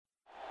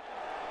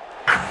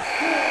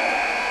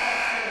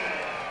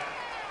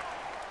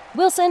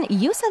Wilson,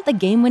 you sent the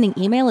game-winning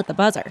email at the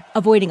buzzer,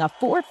 avoiding a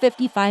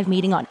 4:55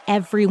 meeting on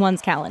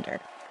everyone's calendar.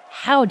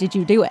 How did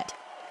you do it?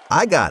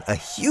 I got a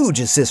huge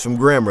assist from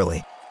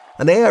Grammarly,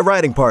 an AI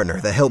writing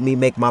partner that helped me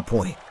make my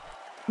point.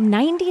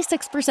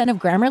 96% of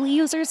Grammarly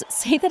users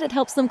say that it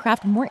helps them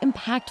craft more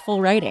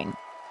impactful writing.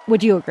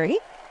 Would you agree?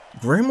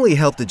 Grammarly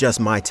helped adjust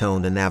my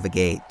tone to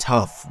navigate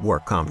tough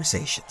work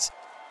conversations.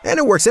 And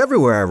it works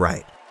everywhere I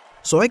write,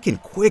 so I can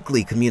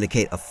quickly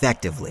communicate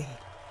effectively.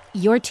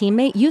 Your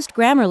teammate used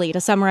Grammarly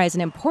to summarize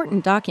an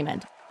important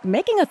document,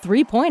 making a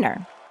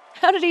 3-pointer.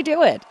 How did he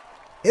do it?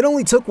 It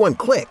only took one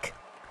click.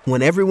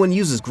 When everyone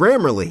uses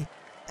Grammarly,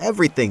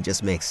 everything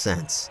just makes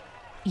sense.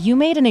 You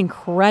made an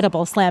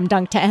incredible slam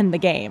dunk to end the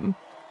game.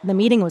 The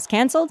meeting was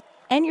canceled,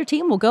 and your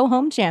team will go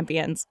home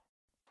champions.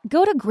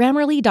 Go to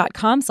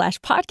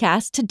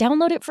Grammarly.com/podcast to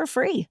download it for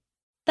free.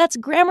 That's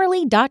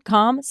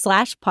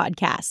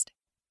Grammarly.com/podcast.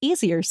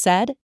 Easier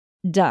said,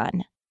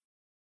 done.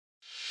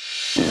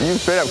 You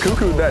straight up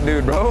cuckooed that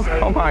dude, bro.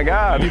 Oh my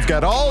God. You've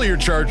got all your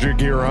Charger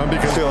gear on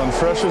because Feeling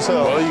fresh as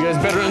hell. Well, you guys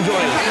better enjoy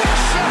it.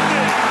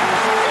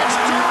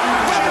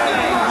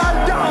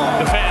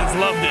 The fans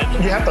loved it.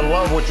 You have to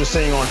love what you're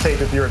seeing on tape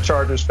if you're a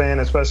Chargers fan,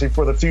 especially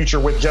for the future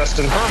with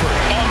Justin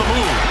Herbert. On the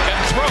move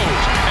and throws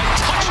and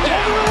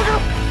touchdown.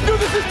 Do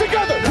this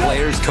together.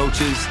 Players,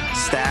 coaches,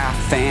 staff,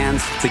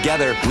 fans,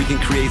 together we can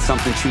create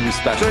something truly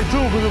special. Stay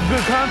tuned for some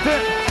good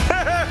content.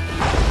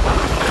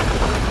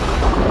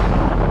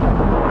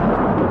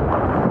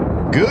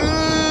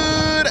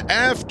 Good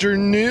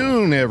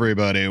afternoon,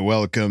 everybody.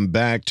 Welcome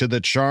back to the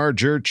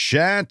Charger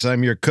Chat.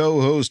 I'm your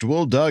co-host,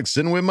 Will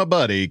Dugson, with my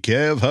buddy,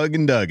 Kev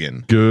Huggin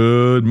Duggan.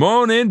 Good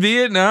morning,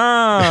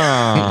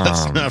 Vietnam.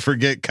 Let's not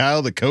forget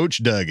Kyle, the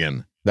coach,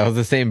 Duggan. That was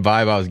the same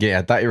vibe I was getting.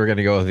 I thought you were going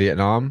to go with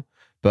Vietnam,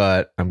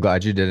 but I'm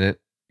glad you didn't.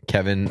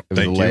 Kevin, it was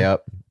Thank a you. mayup.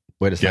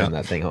 Way to send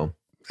that thing home.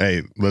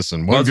 Hey,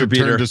 listen, one Buzzer good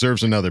turn beater.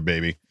 deserves another,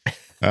 baby. He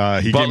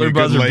Butler gave me a good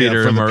buzzer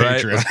beater, layup from am the I right?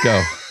 Patriots.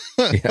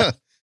 Let's go.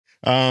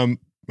 Yeah.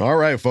 All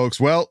right, folks.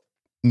 Well,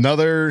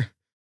 another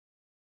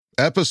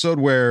episode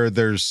where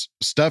there's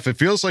stuff. It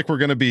feels like we're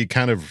going to be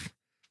kind of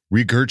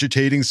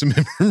regurgitating some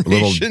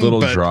information. little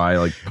but, dry,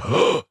 like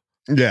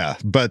yeah,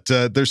 but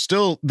there's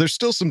still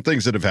some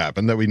things that have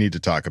happened that we need to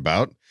talk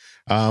about.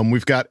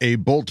 We've got a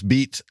Bolt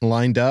Beat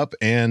lined up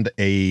and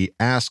a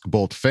Ask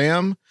Bolt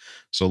Fam.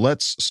 So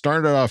let's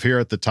start it off here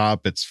at the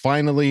top. It's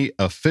finally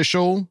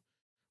official.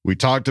 We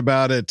talked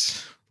about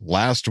it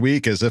last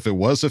week as if it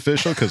was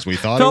official because we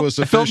thought it was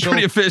It felt official.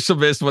 pretty official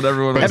based on what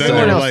everyone But was then saying.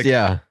 they're Everyone else, like-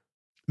 yeah.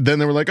 Then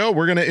they were like, oh,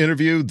 we're going to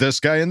interview this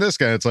guy and this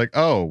guy. It's like,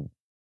 oh,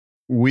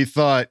 we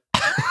thought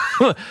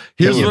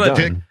Here's you what I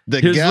picked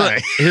the Here's guy.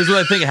 what, here's what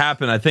I think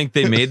happened. I think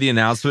they made the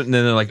announcement and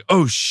then they're like,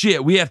 oh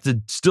shit, we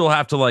still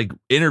have to like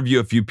interview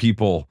a few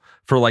people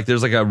for like,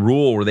 there's like a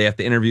rule where they have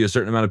to interview a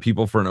certain amount of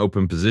people for an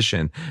open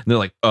position. And they're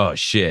like, oh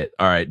shit.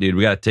 All right, dude,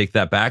 we got to take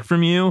that back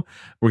from you.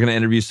 We're going to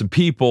interview some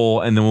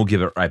people and then we'll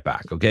give it right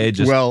back. Okay.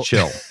 Just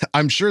chill.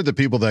 I'm sure the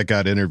people that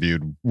got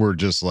interviewed were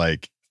just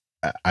like,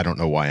 I don't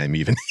know why I'm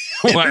even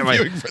Why am I-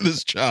 interviewing for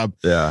this job.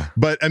 Yeah.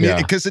 But I mean, Yeah.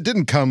 because it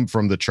didn't come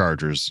from the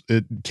Chargers.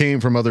 It came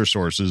from other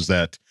sources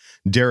that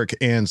Derek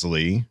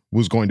Ansley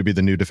was going to be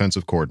the new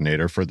defensive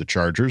coordinator for the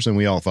Chargers. And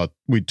we all thought,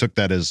 we took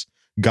that as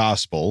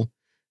gospel.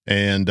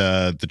 And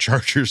the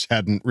Chargers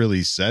hadn't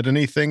really said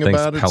anything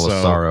Thanks, about it.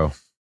 Pelissaro.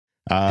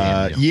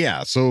 Damn you.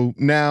 Yeah. So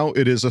now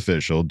it is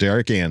official.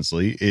 Derek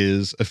Ansley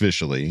is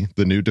officially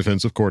the new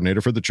defensive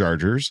coordinator for the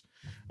Chargers.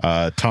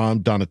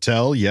 Tom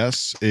Donatel,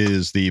 yes,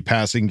 is the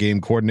passing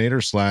game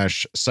coordinator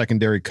 /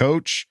 secondary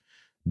coach.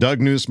 Doug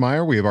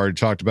Neusmeyer, we have already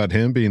talked about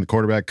him being the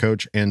quarterback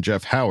coach, and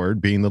Jeff Howard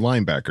being the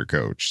linebacker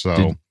coach.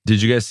 So, Did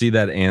you guys see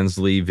that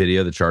Ansley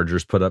video the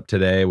Chargers put up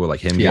today with like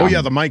him? Yeah. oh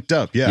yeah, the mic'd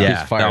up, yeah, Yeah,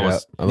 He's fired that was,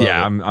 up. I love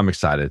yeah, it. I'm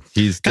excited.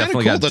 He's kind of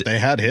definitely cool got that they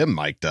had him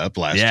mic'd up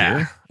last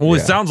year. Well, it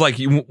Yeah. sounds like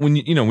when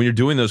you're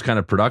doing those kind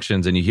of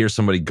productions and you hear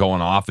somebody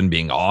going off and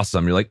being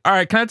awesome, you're like, all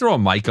right, can I throw a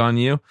mic on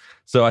you?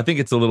 So I think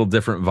it's a little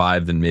different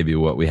vibe than maybe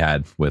what we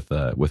had with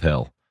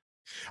Hill.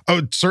 Oh,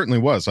 it certainly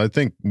was. I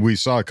think we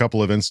saw a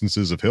couple of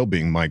instances of Hill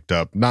being mic'd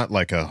up, not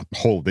like a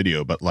whole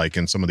video, but like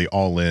in some of the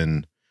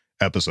all-in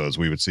episodes,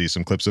 we would see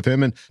some clips of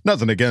him. And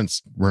nothing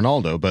against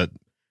Ronaldo, but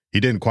he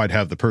didn't quite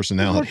have the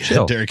personality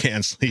chill. that Derek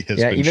Ansley has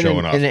Yeah, been even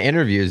showing off. in the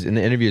interviews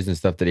and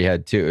stuff that he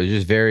had too, it was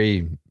just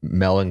very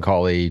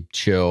melancholy,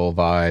 chill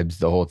vibes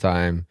the whole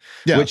time.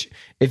 Yeah. Which,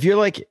 if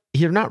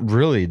you're not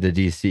really the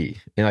DC,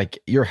 and like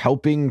you're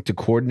helping to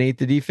coordinate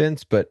the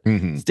defense, but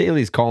Mhm.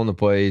 Staley's calling the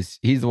plays.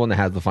 He's the one that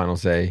has the final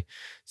say.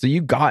 So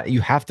you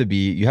have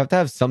to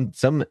have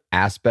some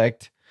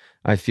aspect,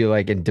 I feel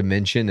like, in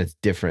dimension that's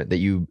different that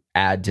you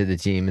add to the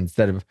team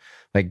instead of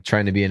like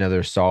trying to be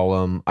another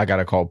solemn, I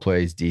gotta call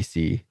plays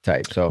DC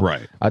type. So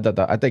Right. I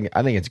think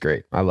it's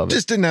great. I love it.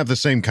 Just didn't have the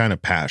same kind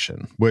of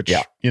passion, which,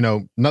 Yeah.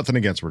 nothing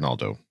against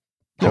Ronaldo.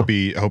 No. Hope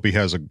he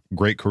has a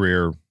great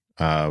career,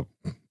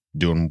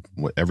 doing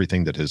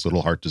everything that his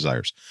little heart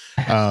desires.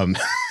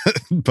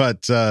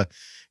 But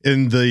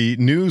in the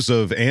news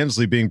of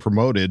Ansley being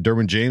promoted,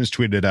 Derwin James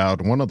tweeted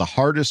out, one of the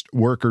hardest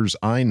workers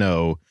I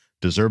know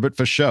Deserve it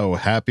for show.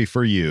 Happy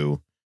for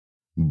you,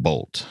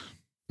 Bolt.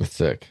 That's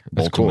sick.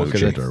 That's Bolt cool emoji.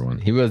 because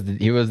Derwin. he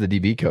was the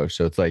DB coach,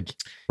 so it's like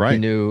Right. he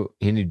knew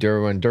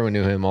Derwin. Derwin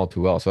knew him all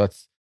too well. So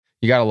that's,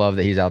 you gotta love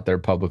that he's out there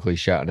publicly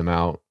shouting him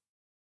out.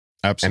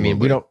 Absolutely. I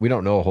mean, we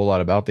don't know a whole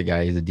lot about the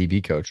guy. He's a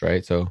DB coach,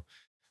 right? So,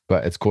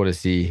 but it's cool to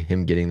see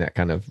him getting that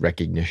kind of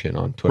recognition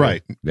on Twitter.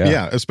 Right.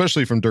 Yeah.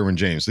 Especially from Derwin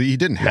James. He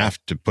didn't have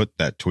to put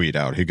that tweet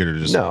out. He could have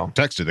just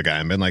texted the guy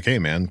and been like, hey,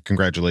 man,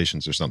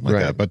 congratulations or something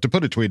like that. But to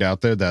put a tweet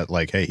out there that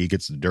like, hey, he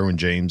gets the Derwin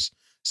James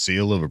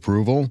seal of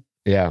approval.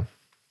 Yeah.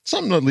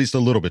 Something at least a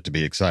little bit to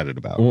be excited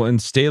about. Well,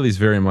 and Staley's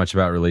very much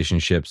about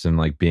relationships and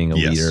like being a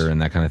leader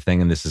and that kind of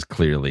thing. And this is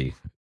clearly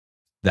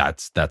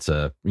that's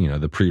a,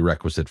 the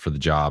prerequisite for the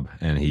job.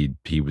 And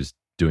he was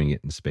doing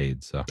it in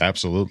spades. So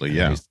absolutely.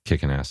 Yeah. He's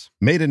kicking ass.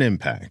 Made an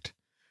impact.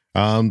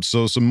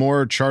 So some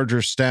more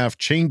Chargers staff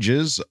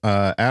changes.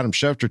 Adam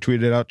Schefter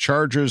tweeted out,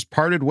 Chargers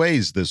parted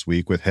ways this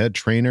week with head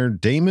trainer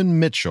Damon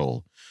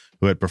Mitchell,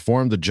 who had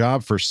performed the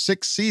job for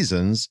 6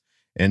 seasons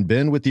and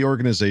been with the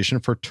organization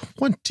for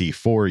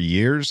 24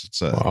 years.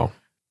 It's a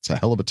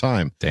hell of a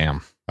time.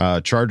 Damn.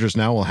 Chargers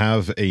now will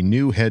have a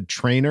new head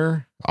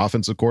trainer,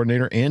 offensive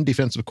coordinator, and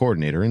defensive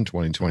coordinator in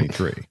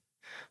 2023.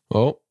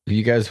 Well,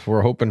 you guys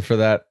were hoping for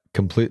that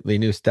completely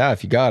new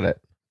staff. You got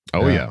it.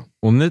 Oh, yeah.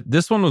 Well,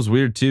 this one was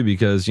weird, too,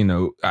 because,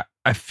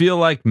 I feel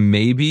like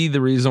maybe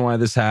the reason why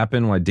this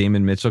happened, why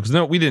Damon Mitchell,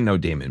 because we didn't know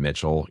Damon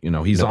Mitchell.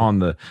 He's on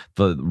the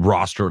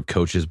roster of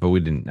coaches, but we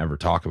didn't ever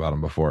talk about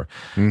him before.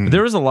 But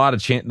there was a lot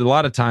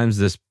of times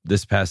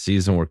this past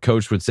season where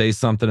coach would say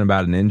something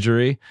about an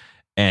injury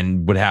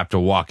and would have to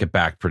walk it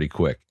back pretty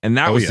quick. And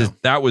that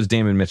was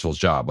Damon Mitchell's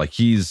job. Like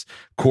he's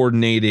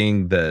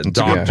coordinating the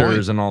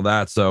doctors and all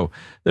that. So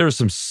there was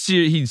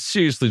he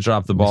seriously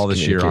dropped the ball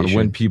this year on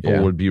when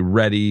people would be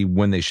ready,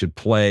 when they should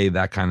play,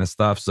 that kind of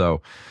stuff.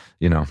 So,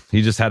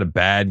 he just had a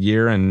bad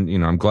year, and,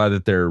 I'm glad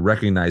that they're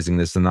recognizing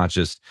this and not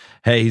just,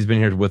 hey, he's been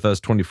here with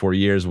us 24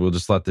 years. We'll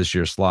just let this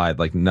year slide.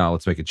 Like, no,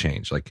 let's make a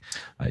change. Like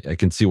I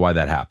can see why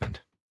that happened.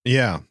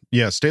 Yeah.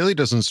 Yeah. Staley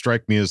doesn't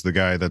strike me as the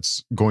guy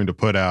that's going to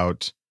put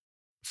out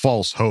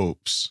false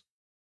hopes,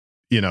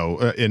 in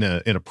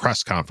a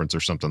press conference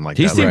or something like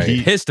that. He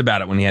seemed pissed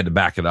about it when he had to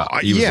back it up.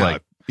 He was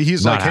like,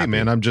 he's like, hey happy.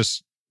 man, I'm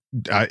just,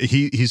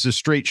 he's a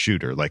straight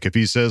shooter. Like if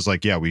he says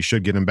like, yeah, we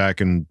should get him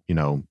back in,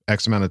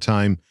 X amount of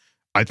time.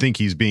 I think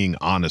he's being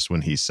honest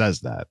when he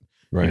says that,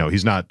 right.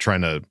 He's not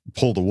trying to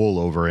pull the wool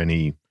over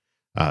any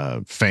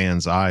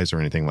fans' eyes or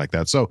anything like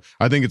that. So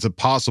I think it's a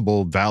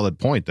possible valid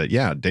point that,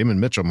 yeah, Damon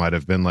Mitchell might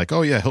have been like,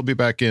 oh yeah, he'll be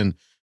back in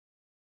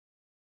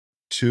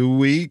 2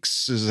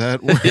 weeks. Is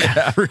that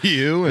for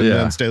you? And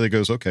then Staley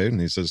goes, okay.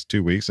 And he says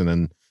 2 weeks. And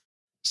then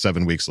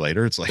 7 weeks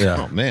later, it's like,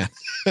 oh man,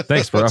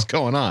 thanks, bro. What's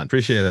going on?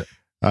 Appreciate it.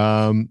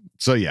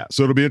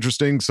 So it'll be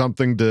interesting,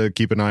 something to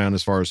keep an eye on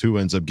as far as who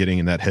ends up getting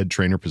in that head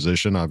trainer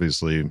position.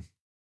 Obviously,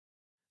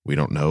 we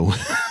don't know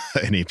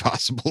any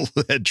possible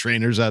head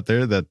trainers out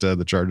there that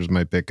the Chargers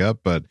might pick up,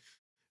 but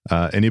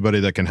anybody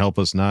that can help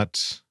us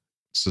not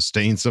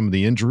sustain some of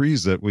the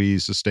injuries that we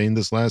sustained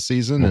this last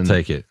season. We'll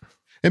take it.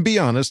 And be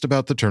honest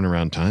about the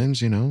turnaround times,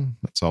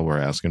 that's all we're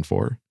asking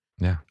for.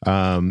 Yeah.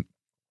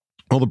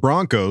 Well, the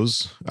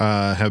Broncos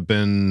have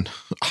been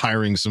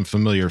hiring some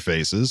familiar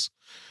faces.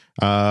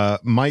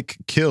 Mike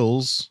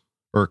Kliss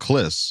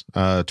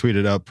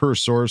tweeted out, per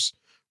source,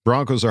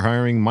 Broncos are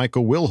hiring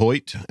Michael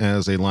Wilhoit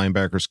as a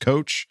linebackers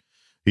coach.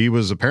 He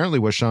was apparently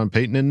with Sean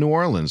Payton in New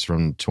Orleans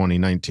from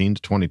 2019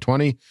 to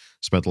 2020.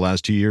 Spent the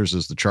last 2 years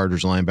as the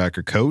Chargers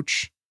linebacker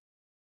coach.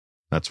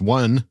 That's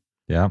one.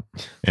 Yeah.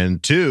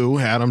 And two,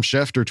 Adam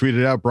Schefter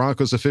tweeted out,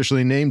 Broncos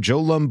officially named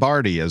Joe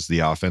Lombardi as the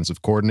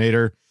offensive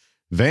coordinator,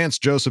 Vance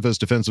Joseph as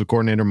defensive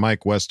coordinator,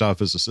 Mike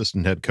Westhoff as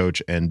assistant head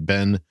coach, and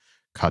Ben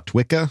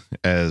Kotwicka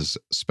as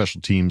special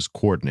teams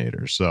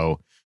coordinator. So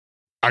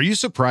are you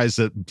surprised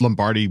that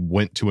Lombardi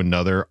went to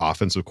another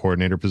offensive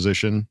coordinator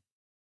position?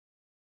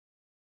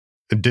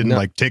 It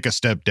didn't take a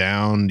step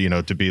down,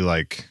 to be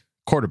like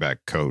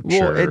quarterback coach.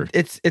 Well,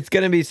 it's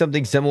going to be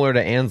something similar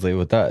to Ansley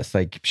with us.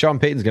 Like Sean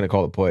Payton's going to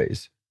call the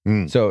plays.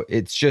 So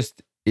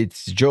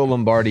it's Joe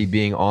Lombardi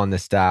being on the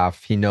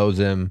staff. He knows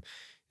him.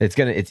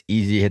 It's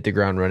easy, hit the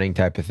ground running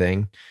type of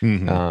thing.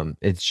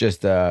 It's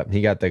just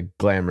he got the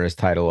glamorous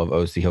title of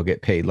OC. He'll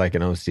get paid like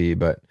an OC,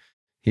 but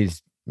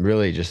he's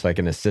really just like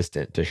an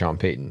assistant to Sean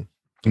Payton.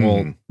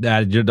 Well,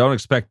 you don't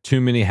expect too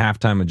many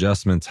halftime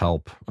adjustments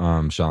help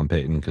Sean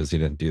Payton, because he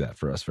didn't do that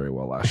for us very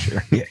well last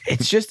year. Yeah,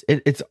 it's just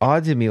it's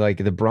odd to me.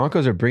 Like the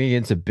Broncos are bringing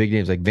in some big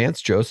names. Like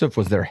Vance Joseph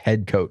was their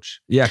head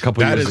coach. Yeah, a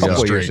couple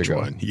years ago.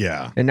 One.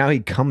 Yeah, and now he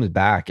comes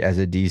back as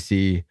a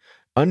DC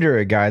under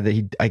a guy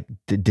that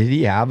did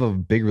he have a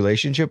big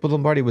relationship with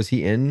Lombardi? Was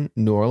he in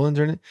New Orleans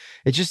or anything?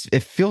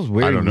 It feels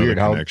weird. I don't know weird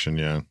the connection.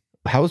 Yeah.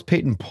 How is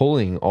Peyton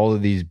pulling all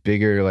of these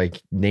bigger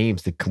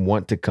names to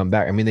want to come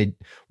back? I mean,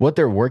 what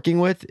they're working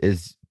with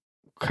is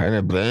kind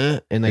of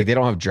bleh, and they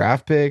don't have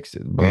draft picks.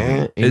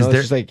 Bleh,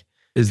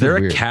 is there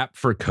a cap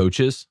for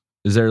coaches?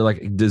 Is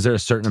there a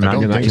certain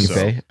amount don't that think can so.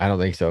 say? I don't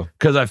think so.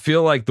 Because I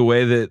feel like the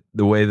way that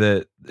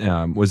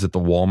was it the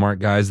Walmart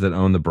guys that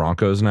own the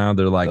Broncos now?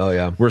 They're like, Oh,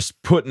 yeah. we're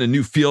putting a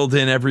new field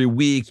in every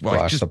week. Like,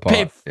 Flash just the pot.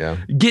 pay, Yeah.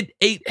 get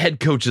 8 head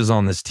coaches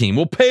on this team.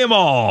 We'll pay them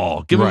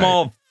all. Give them Right.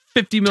 all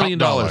 $50 million.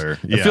 Top dollar.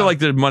 I Yeah. feel like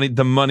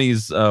the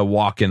money's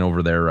walking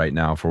over there right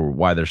now for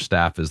why their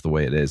staff is the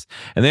way it is.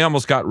 And they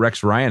almost got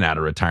Rex Ryan out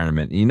of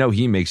retirement. You know,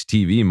 he makes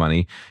TV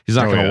money. He's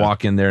not Oh, going to yeah.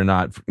 walk in there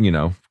not,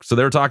 So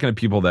they were talking to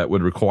people that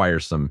would require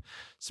some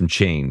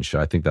change.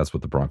 I think that's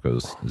what the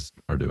Broncos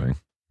are doing.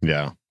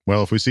 Yeah.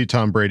 Well, if we see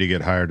Tom Brady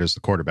get hired as the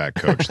quarterback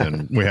coach,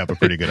 then we have a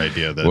pretty good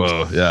idea that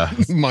Whoa, yeah.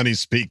 money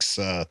speaks.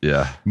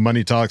 Yeah.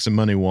 Money talks and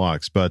money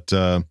walks. But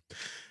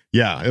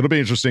yeah, it'll be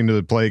interesting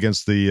to play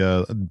against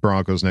the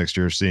Broncos next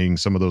year, seeing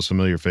some of those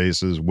familiar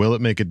faces. Will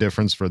it make a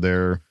difference for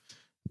their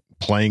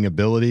playing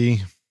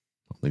ability?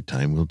 Only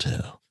time will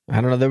tell. I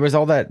don't know. There was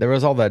all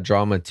that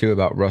drama too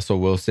about Russell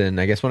Wilson.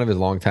 I guess one of his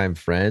longtime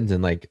friends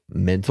and like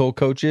mental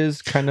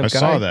coaches kind of I guy.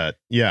 saw that.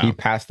 Yeah. He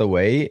passed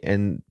away,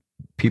 and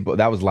people,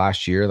 that was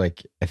last year.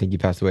 Like, I think he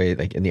passed away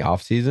like in the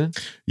off season.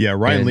 Yeah.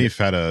 Ryan And- Leaf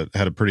had a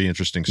pretty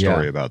interesting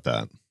story Yeah. about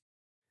that.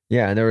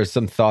 Yeah, and there was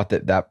some thought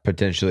that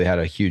potentially had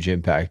a huge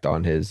impact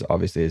on his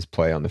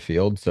play on the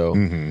field. So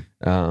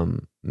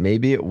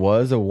maybe it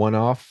was a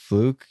one-off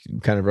fluke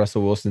kind of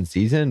Russell Wilson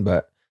season,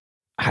 but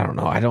I don't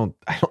know. I don't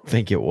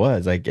think it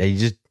was. Like,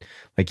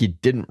 he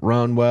didn't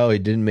run well. He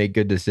didn't make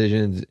good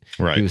decisions.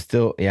 Right. He was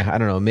still, I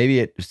don't know. Maybe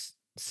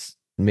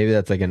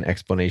that's like an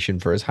explanation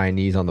for his high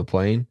knees on the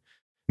plane.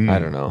 I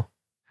don't know.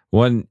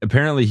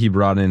 Apparently he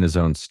brought in his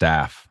own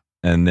staff.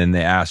 And then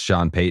they asked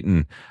Sean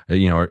Payton,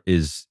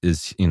 is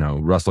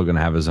Russell going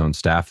to have his own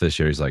staff this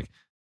year? He's like,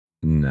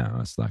 no,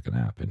 it's not going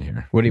to happen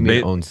here. What do you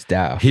mean own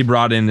staff? He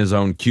brought in his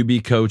own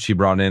QB coach. He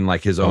brought in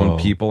like his own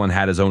people and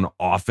had his own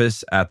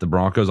office at the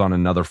Broncos on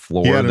another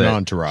floor. He had an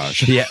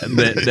entourage.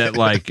 that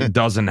like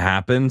doesn't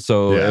happen.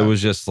 So Yeah. it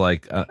was just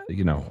like, I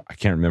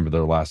can't remember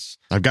their last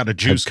I've got a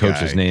juice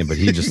coach's guy. name, but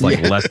he just like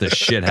let this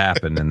shit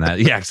happen. And that,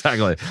 yeah,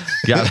 exactly.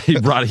 Yeah, he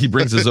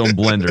brings his own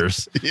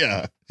blenders.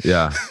 Yeah.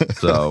 Yeah.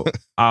 So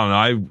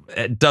I don't know.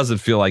 It doesn't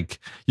feel like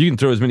you can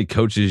throw as many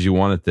coaches as you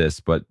want at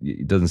this, but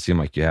it doesn't seem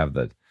like you have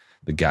the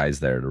guys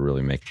there to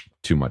really make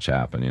too much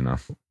happen,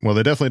 Well,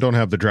 they definitely don't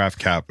have the draft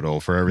capital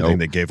for everything Nope.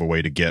 they gave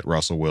away to get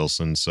Russell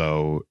Wilson.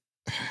 So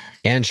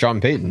And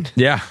Sean Payton.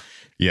 Yeah.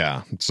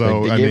 yeah. So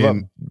Like, they I gave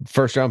mean, up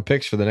first round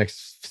picks for the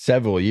next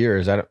several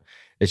years.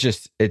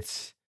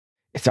 It's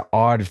an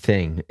odd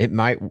thing.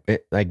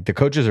 Like the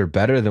coaches are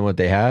better than what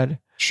they had.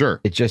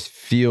 sure. It just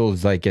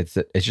feels like it's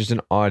just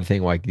an odd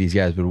thing. Like these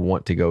guys would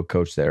want to go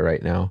coach there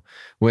right now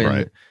when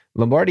Right.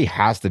 Lombardi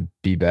has to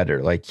be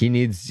better. Like he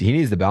needs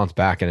to bounce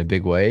back in a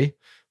big way,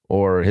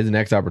 or his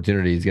next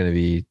opportunity is going to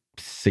be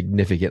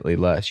significantly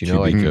less.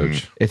 Like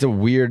coach. that's a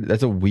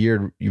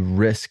weird. You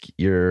risk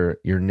your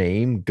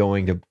name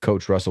going to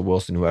coach Russell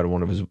Wilson, who had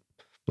one of his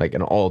like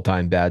an all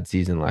time bad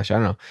season last year.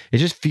 I don't know. It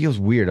just feels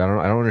weird. I don't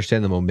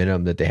understand the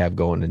momentum that they have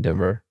going in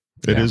Denver.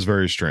 It is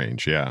very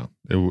strange. Yeah.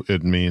 I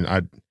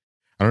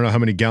don't know how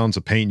many gallons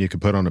of paint you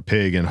could put on a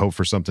pig and hope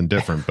for something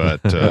different,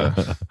 but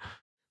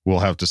we'll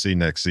have to see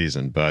next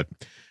season. But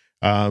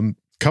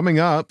coming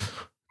up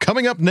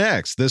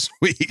next this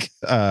week,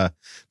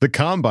 the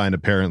Combine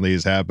apparently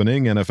is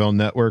happening. NFL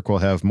Network will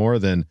have more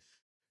than,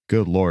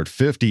 good Lord,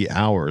 50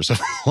 hours of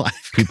live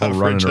People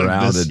coverage running of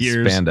around this in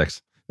year's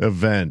spandex.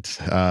 event,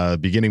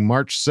 beginning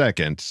March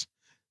 2nd,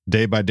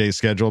 day-by-day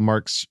schedule,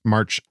 March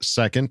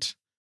 2nd,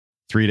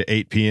 3 to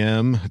 8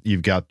 p.m.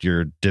 You've got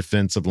your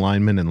defensive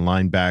linemen and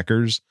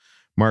linebackers.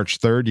 March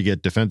 3rd, you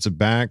get defensive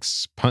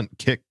backs, punt,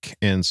 kick,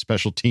 and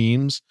special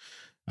teams.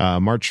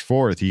 March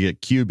 4th, you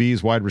get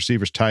QBs, wide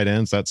receivers, tight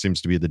ends. That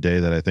seems to be the day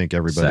that I think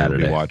everybody will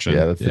Saturday. be watching.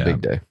 Yeah, that's the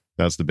big day.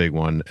 That's the big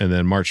one. And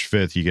then March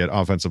 5th, you get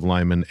offensive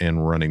linemen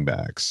and running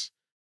backs.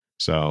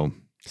 So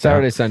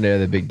Saturday, Sunday are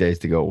the big days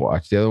to go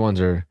watch. The other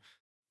ones are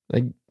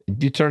like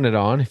you turn it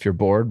on if you're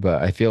bored,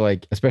 but I feel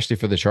like, especially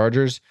for the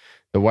Chargers,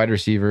 the wide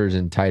receivers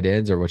and tight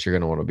ends are what you're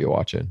going to want to be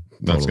watching.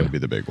 that's going to be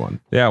the big one.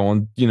 Yeah,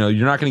 well,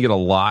 you're not going to get a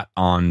lot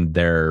on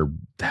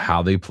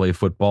how they play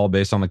football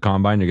based on the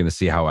Combine. You're going to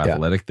see how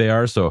athletic they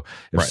are. So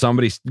if Right.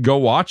 somebody go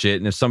watch it,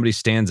 and if somebody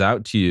stands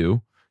out to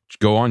you,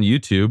 go on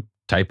YouTube,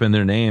 type in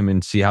their name,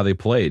 and see how they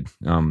played.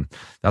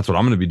 That's what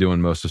I'm going to be doing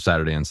most of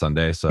Saturday and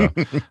Sunday. So,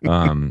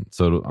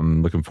 so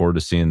I'm looking forward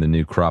to seeing the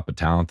new crop of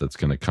talent that's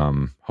going to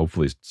come.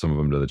 Hopefully, some of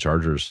them to the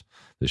Chargers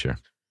this year.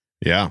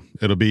 Yeah,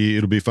 it'll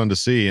be fun to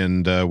see.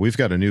 And we've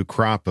got a new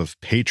crop of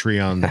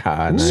Patreon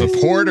Nice.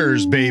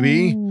 supporters,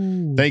 baby.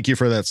 Thank you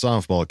for that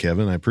softball,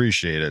 Kevin. I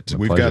appreciate it. My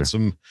We've pleasure. got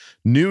some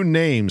new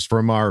names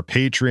from our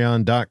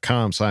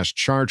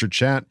patreon.com/Charger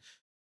Chat.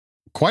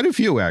 Quite a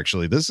few,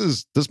 actually.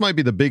 This might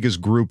be the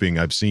biggest grouping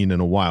I've seen in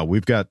a while.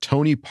 We've got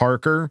Tony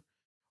Parker,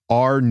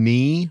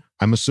 Arnie.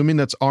 I'm assuming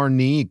that's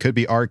Arnie. It could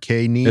be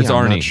RK Knee. It's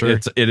I'm Arnie. not sure.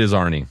 It is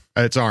Arnie.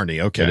 It's Arnie.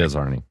 Okay. It is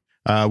Arnie.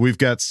 We've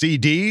got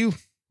CD,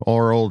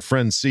 our old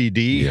friend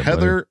CD, Yeah,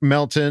 Heather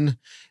Melton,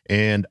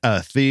 and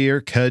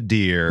Athir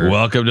Kadir.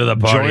 Welcome to the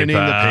party, joining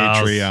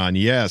pals. the Patreon.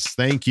 Yes,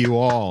 thank you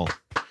all.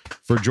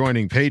 for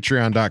joining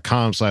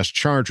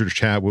patreon.com/Charger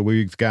Chat, where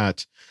we've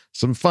got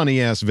some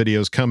funny ass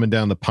videos coming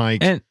down the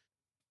pike. And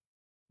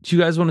do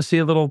you guys want to see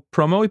a little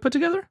promo we put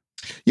together?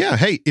 Yeah.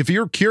 Hey, if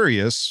you're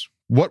curious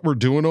what we're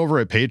doing over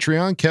at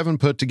Patreon, Kevin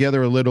put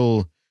together a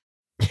little.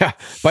 Yeah.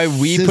 By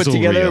we put Sizzle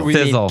together, reel. we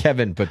Sizzle. mean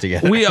Kevin put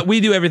together. We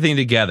do everything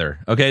together.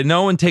 Okay.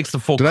 No one takes the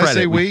full Did credit. I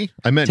say we?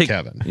 I meant take-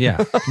 Kevin.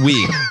 Yeah.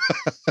 We.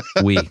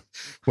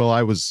 Well,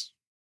 I was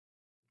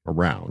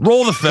around.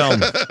 Roll the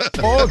film.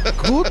 Oh,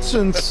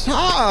 guten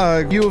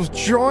Tag! You've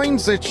joined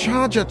the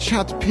Charger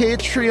Chat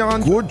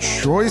Patreon. Good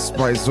choice,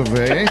 by the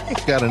way.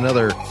 Got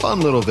another fun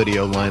little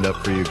video lined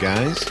up for you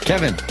guys.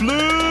 Kevin.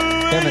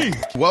 Kevin.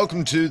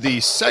 Welcome to the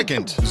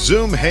second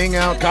Zoom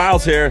Hangout.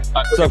 Kyle's here.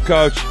 What's up,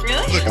 Coach? Look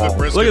at the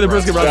brisket. Look at the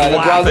brisket brothers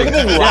laughing. Look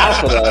at them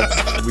laugh at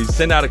us. We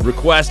send out a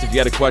request if you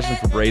got a question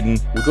for Braden.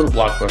 We go to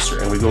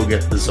Blockbuster and we go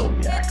get the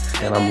Zodiac.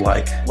 And I'm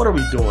like, what are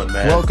we doing,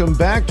 man? Welcome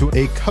back to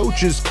a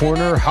Coach's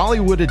Corner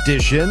Hollywood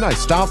edition. I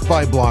stopped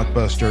by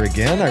Blockbuster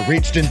again. I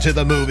reached into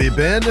the movie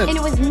bin. And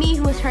it was me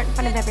who was hurt in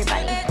front of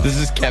everybody. This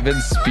is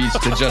Kevin's speech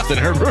to Justin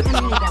Herbert.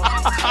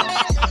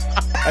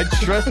 I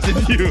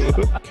trusted you.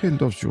 Kind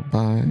of you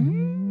buy.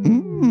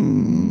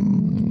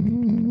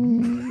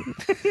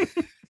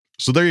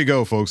 So there you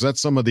go, folks. That's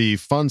some of the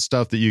fun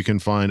stuff that you can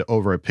find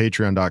over at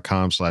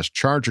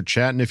patreon.com/Charger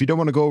Chat. And if you don't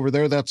want to go over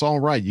there, that's all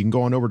right. You can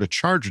go on over to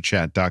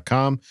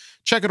chargerchat.com.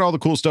 Check out all the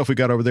cool stuff we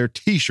got over there.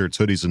 T-shirts,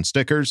 hoodies, and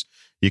stickers.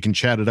 You can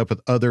chat it up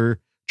with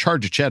other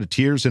Charger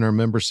Chatteteers in our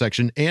member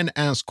section and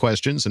ask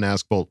questions and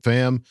ask Bolt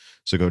Fam.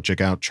 So go check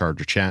out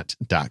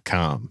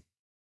chargerchat.com.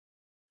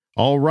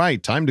 All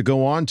right, time to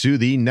go on to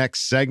the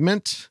next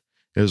segment.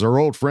 Is our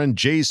old friend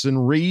Jason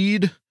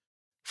Reed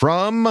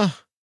from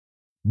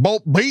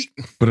Bolt Beat.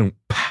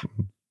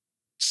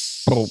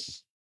 Bolt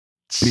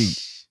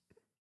Beat.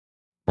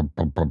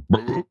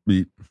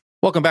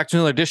 Welcome back to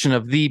another edition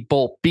of the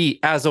Bolt Beat.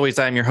 As always,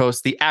 I'm your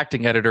host, the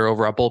acting editor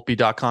over at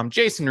boltbeat.com,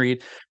 Jason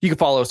Reed. You can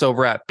follow us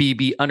over at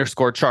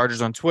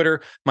BB_Chargers on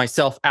Twitter,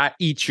 myself at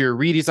Eat Your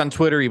Reedies on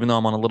Twitter, even though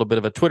I'm on a little bit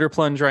of a Twitter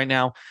plunge right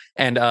now,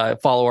 and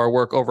follow our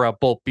work over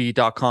at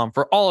boltbeat.com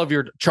for all of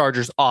your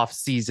Chargers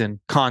off-season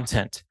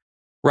content.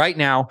 Right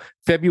now,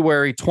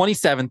 February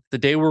 27th, the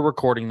day we're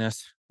recording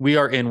this, we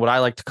are in what I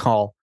like to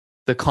call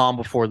the calm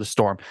before the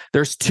storm.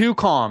 There's two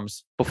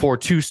calms before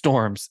two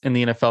storms in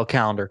the NFL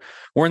calendar.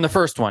 We're in the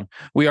first one.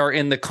 We are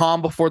in the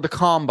calm before the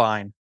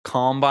combine.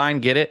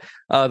 Combine, get it?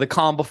 The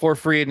calm before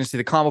free agency,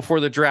 the calm before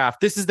the draft.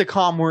 This is the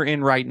calm we're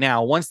in right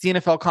now. Once the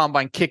NFL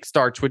combine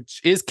kickstarts,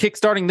 which is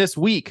kickstarting this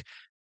week,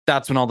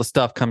 that's when all the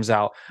stuff comes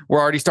out. We're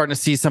already starting to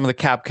see some of the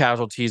cap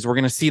casualties. We're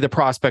going to see the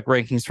prospect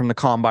rankings from the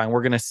combine.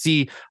 We're going to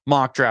see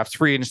mock drafts,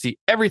 free agency.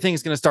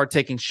 Everything's going to start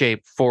taking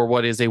shape for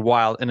what is a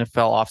wild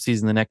NFL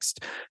offseason the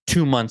next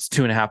 2 months,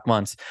 2.5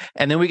 months.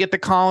 And then we get the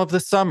calm of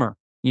the summer.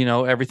 You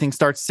know, everything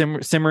starts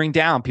simmering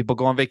down. People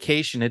go on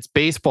vacation. It's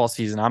baseball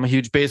season. I'm a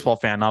huge baseball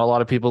fan. Not a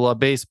lot of people love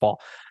baseball.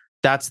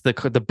 That's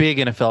the big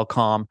NFL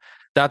calm.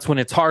 That's when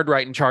it's hard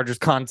writing Chargers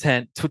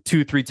content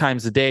 2-3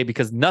 times a day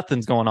because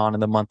nothing's going on in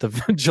the month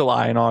of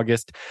July and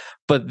August.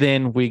 But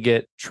then we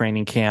get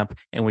training camp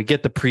and we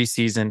get the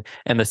preseason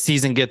and the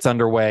season gets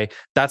underway.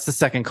 That's the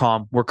second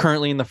calm. We're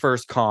currently in the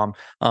first calm.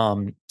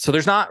 So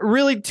there's not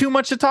really too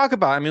much to talk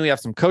about. I mean, we have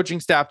some coaching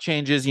staff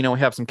changes. You know, we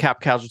have some cap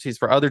casualties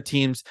for other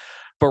teams.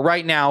 But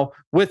right now,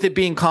 with it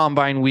being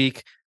combine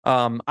week,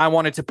 I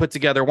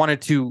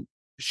wanted to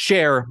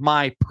share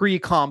my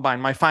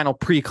final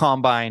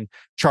pre-combine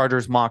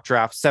Chargers mock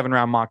draft,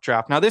 7-round mock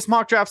draft. Now, this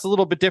mock draft's a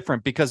little bit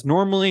different because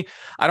normally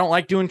I don't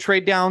like doing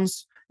trade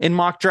downs in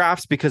mock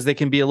drafts because they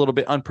can be a little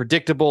bit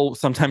unpredictable.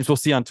 Sometimes we'll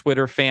see on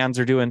Twitter fans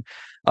are doing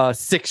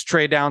 6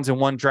 trade downs in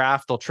one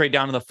draft. They'll trade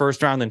down in the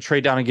first round, then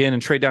trade down again,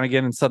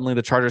 and suddenly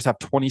the Chargers have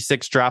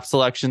 26 draft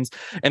selections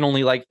and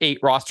only like 8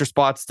 roster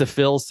spots to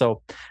fill.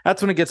 So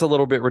that's when it gets a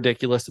little bit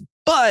ridiculous.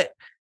 But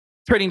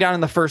trading down in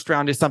the first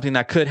round is something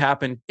that could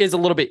happen, is a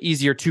little bit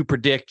easier to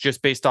predict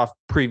just based off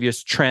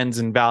previous trends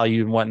and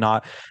value and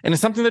whatnot. And it's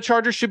something the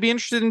Chargers should be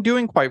interested in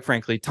doing, quite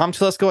frankly. Tom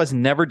Telesco has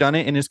never done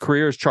it in his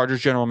career as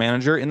Chargers general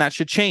manager, and that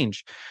should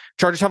change.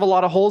 Chargers have a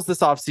lot of holes this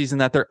offseason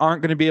that they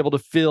aren't going to be able to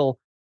fill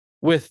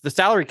with the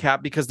salary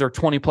cap because they're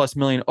 20 plus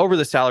million over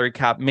the salary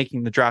cap,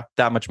 making the draft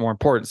that much more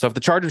important. So if the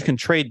Chargers can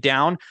trade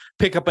down,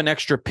 pick up an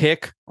extra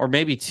pick, or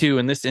maybe 2,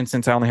 in this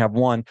instance, I only have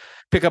 1,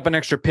 pick up an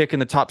extra pick in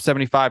the top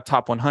 75,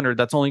 top 100,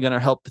 that's only going to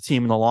help the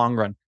team in the long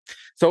run.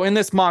 So in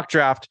this mock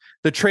draft,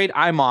 the trade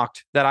I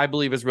mocked that I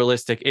believe is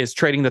realistic is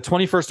trading the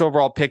 21st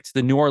overall pick to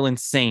the New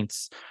Orleans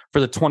Saints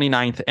for the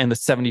 29th and the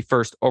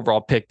 71st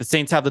overall pick. The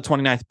Saints have the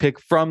 29th pick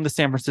from the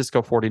San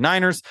Francisco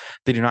 49ers.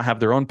 They do not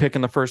have their own pick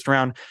in the first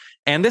round.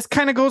 And this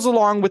kind of goes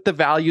along with the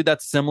value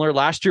that's similar.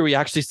 Last year, we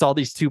actually saw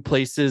these two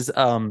places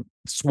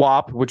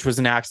swap, which was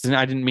an accident.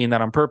 I didn't mean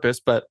that on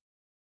purpose, but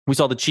we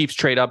saw the Chiefs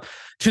trade up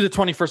to the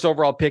 21st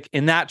overall pick.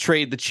 In that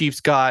trade, the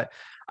Chiefs got,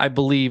 I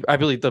believe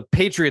the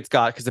Patriots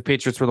got, because the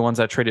Patriots were the ones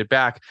that traded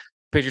back.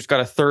 Patriots got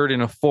a 3rd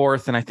and a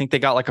 4th, and I think they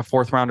got like a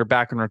 4th rounder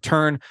back in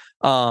return.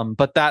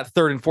 But that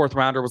 3rd and 4th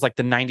rounder was like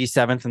the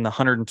 97th and the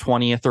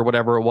 120th or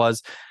whatever it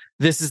was.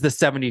 This is the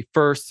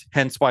 71st,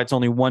 hence why it's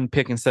only one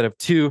pick instead of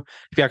two.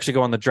 If you actually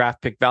go on the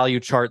draft pick value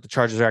chart, the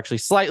Chargers are actually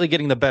slightly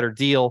getting the better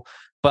deal,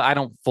 but I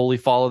don't fully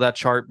follow that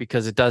chart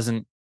because it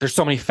doesn't, there's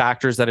so many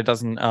factors that it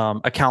doesn't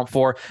account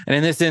for. And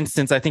in this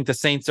instance, I think the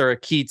Saints are a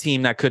key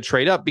team that could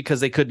trade up because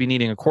they could be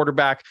needing a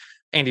quarterback.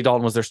 Andy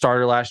Dalton was their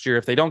starter last year.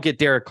 If they don't get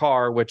Derek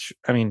Carr, which,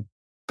 I mean,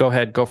 go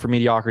ahead, go for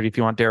mediocrity if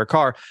you want Derek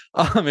Carr.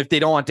 If they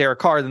don't want Derek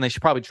Carr, then they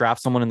should probably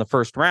draft someone in the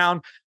first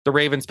round. The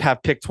Ravens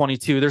have pick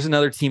 22. There's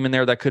another team in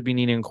there that could be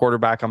needing a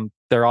quarterback.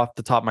 They're off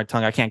the top of my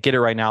tongue. I can't get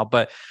it right now,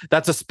 but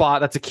that's a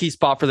spot. That's a key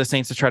spot for the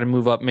Saints to try to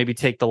move up, maybe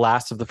take the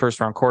last of the first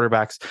round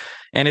quarterbacks.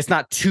 And it's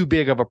not too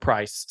big of a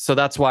price. So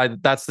that's why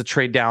that's the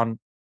trade down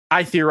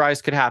I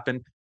theorize could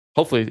happen.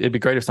 Hopefully it'd be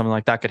great if something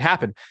like that could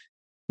happen.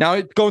 Now,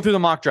 going through the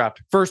mock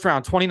draft, first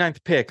round,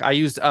 29th pick, I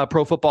used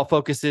Pro Football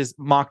Focus's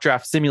mock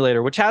draft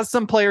simulator, which has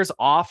some players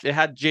off. It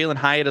had Jalen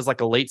Hyatt as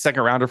like a late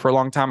second rounder for a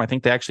long time. I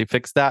think they actually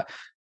fixed that.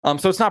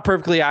 So it's not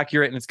perfectly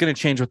accurate, and it's going to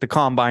change with the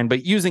combine.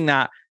 But using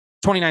that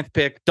 29th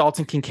pick,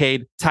 Dalton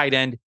Kincaid, tight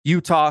end,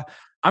 Utah.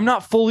 I'm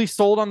not fully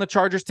sold on the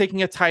Chargers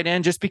taking a tight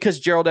end just because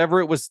Gerald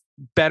Everett was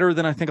better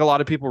than I think a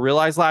lot of people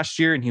realized last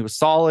year, and he was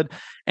solid.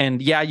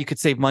 And yeah, you could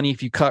save money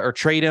if you cut or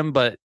trade him,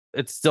 but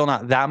it's still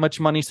not that much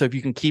money. So if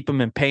you can keep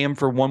him and pay him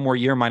for one more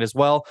year, might as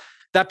well.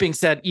 That being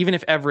said, even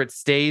if Everett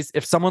stays,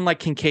 if someone like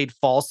Kincaid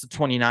falls to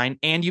 29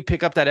 and you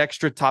pick up that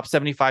extra top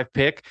 75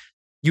 pick,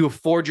 you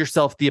afford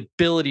yourself the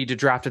ability to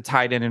draft a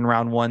tight end in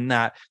round one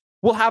that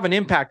will have an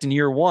impact in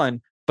year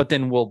one, but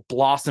then will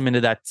blossom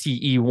into that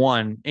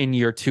TE1 in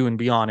year two and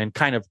beyond and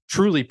kind of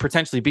truly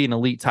potentially be an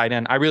elite tight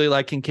end. I really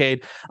like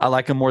Kincaid. I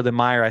like him more than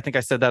Meyer. I think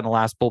I said that in the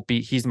last Bolt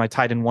Beat. He's my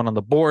tight end one on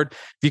the board.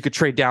 If you could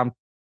trade down,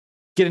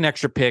 get an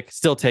extra pick,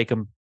 still take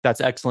him.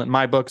 That's excellent in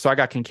my book. So I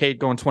got Kincaid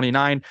going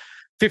 29.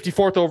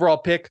 54th overall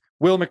pick,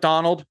 Will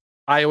McDonald,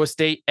 Iowa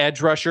State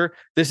edge rusher.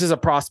 This is a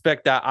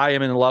prospect that I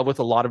am in love with.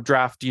 A lot of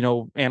draft,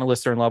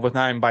 analysts are in love with.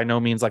 I'm by no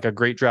means like a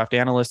great draft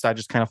analyst. I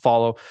just kind of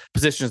follow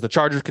positions the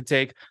Chargers could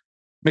take.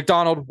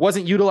 McDonald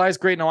wasn't utilized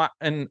great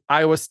in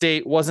Iowa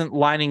State, wasn't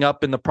lining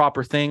up in the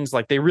proper things.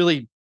 Like they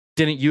really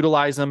didn't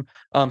utilize him.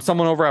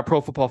 Someone over at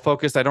Pro Football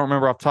Focus, I don't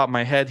remember off the top of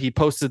my head, he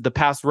posted the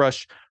pass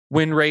rush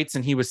win rates,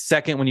 and he was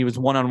second when he was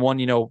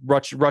one-on-one,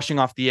 rushing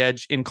off the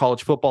edge in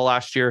college football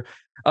last year.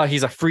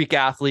 He's a freak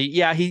athlete.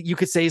 Yeah, you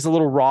could say he's a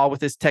little raw with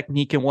his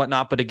technique and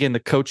whatnot, but again, the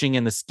coaching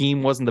and the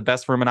scheme wasn't the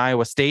best for him in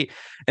Iowa State.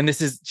 And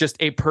this is just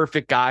a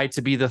perfect guy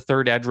to be the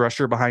third edge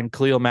rusher behind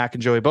Khalil Mack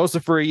and Joey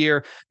Bosa for a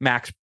year.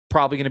 Mack's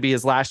probably going to be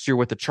his last year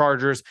with the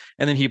Chargers,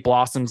 and then he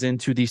blossoms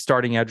into the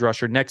starting edge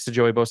rusher next to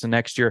Joey Bosa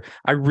next year.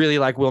 I really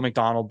like Will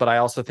McDonald, but I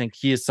also think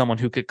he is someone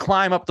who could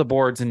climb up the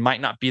boards and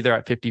might not be there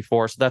at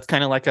 54. So that's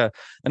kind of like an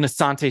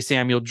Asante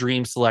Samuel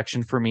dream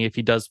selection for me if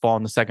he does fall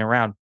in the second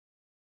round.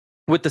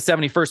 With the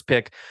 71st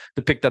pick,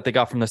 the pick that they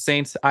got from the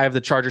Saints, I have the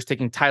Chargers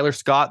taking Tyler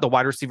Scott, the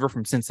wide receiver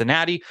from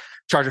Cincinnati.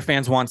 Charger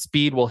fans want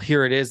speed. Well,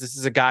 here it is. This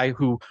is a guy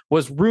who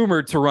was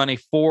rumored to run a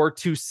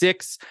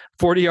 4.26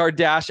 40-yard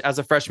dash as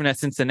a freshman at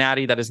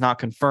Cincinnati. That is not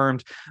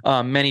confirmed.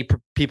 Many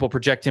people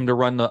project him to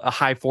run a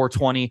high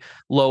 4.20,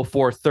 low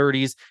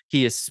 4.30s.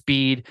 He is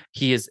speed.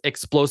 He is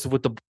explosive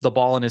with the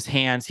ball in his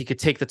hands. He could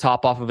take the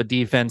top off of a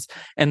defense.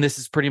 And this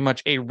is pretty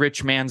much a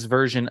rich man's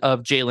version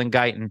of Jalen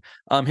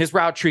Guyton. His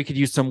route tree could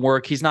use some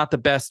work. He's not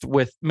the best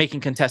with making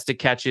contested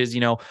catches,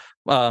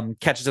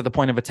 catches at the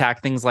point of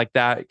attack, things like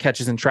that,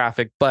 catches in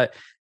traffic. But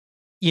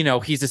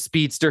he's a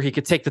speedster. He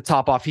could take the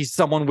top off. He's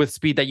someone with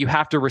speed that you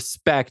have to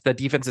respect, that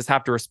defenses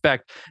have to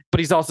respect, but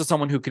he's also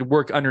someone who could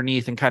work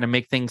underneath and kind of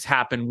make things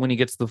happen when he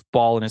gets the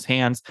ball in his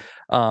hands.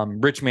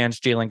 Rich man's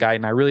Jalen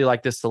Guyton. I really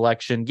like this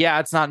selection. Yeah,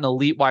 it's not an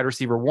elite wide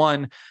receiver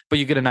one, but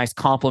you get a nice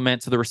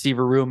compliment to the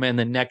receiver room. And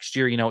then next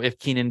year, if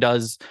Keenan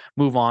does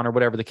move on or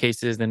whatever the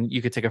case is, then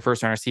you could take a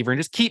first round receiver and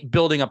just keep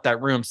building up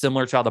that room,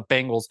 similar to how the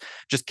Bengals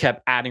just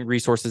kept adding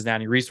resources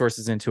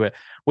into it.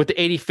 With the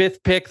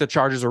 85th pick, the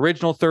Chargers'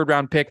 original third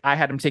round pick, I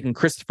had him taking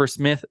Christopher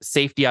Smith,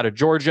 safety out of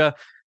Georgia.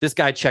 This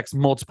guy checks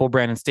multiple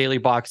Brandon Staley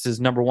boxes.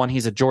 Number one,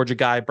 he's a Georgia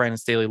guy. Brandon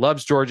Staley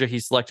loves Georgia. He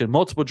selected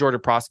multiple Georgia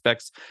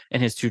prospects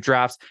in his two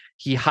drafts.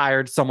 He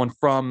hired someone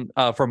from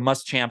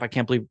Muschamp. I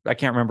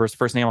can't remember his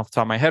first name off the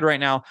top of my head right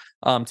now,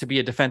 to be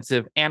a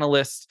defensive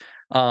analyst.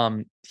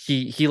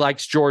 He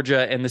likes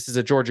Georgia, and this is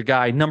a Georgia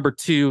guy. Number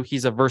two,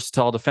 he's a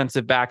versatile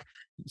defensive back.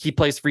 He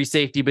plays free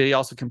safety, but he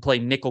also can play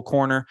nickel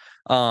corner.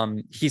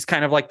 He's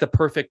kind of like the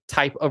perfect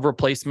type of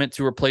replacement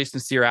to replace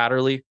Nasir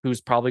Adderley, who's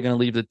probably going to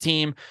leave the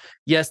team.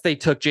 Yes, they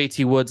took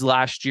JT Woods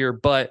last year,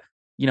 but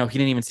he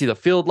didn't even see the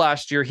field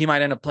last year. He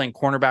might end up playing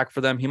cornerback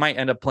for them. He might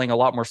end up playing a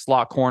lot more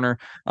slot corner.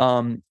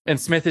 And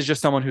Smith is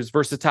just someone who's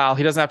versatile.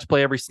 He doesn't have to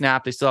play every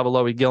snap. They still have a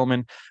Alohi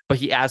Gilman, but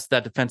he adds to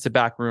that defensive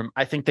back room.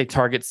 I think they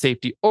target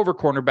safety over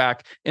cornerback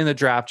in the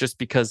draft just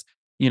because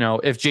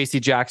if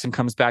JC Jackson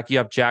comes back, you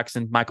have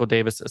Jackson, Michael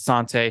Davis,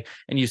 Asante,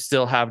 and you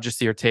still have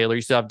Jasir Taylor.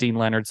 You still have Dean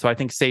Leonard. So I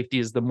think safety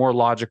is the more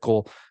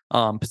logical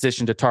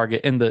position to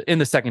target in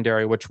the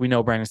secondary, which we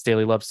know Brandon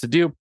Staley loves to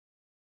do.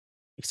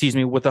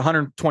 With the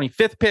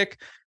 125th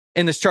pick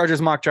in this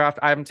Chargers mock draft,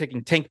 I have him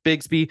taking Tank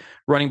Bigsby,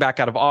 running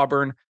back out of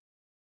Auburn.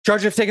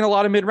 Chargers have taken a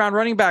lot of mid-round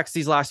running backs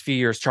these last few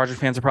years. Charger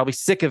fans are probably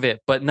sick of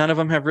it, but none of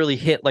them have really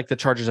hit like the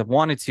Chargers have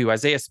wanted to.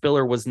 Isaiah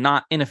Spiller was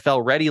not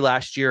NFL ready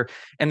last year,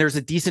 and there's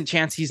a decent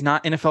chance he's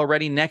not NFL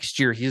ready next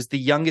year. He's the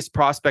youngest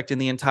prospect in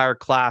the entire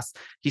class.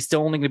 He's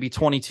still only going to be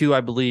 22,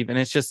 I believe. And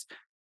it's just,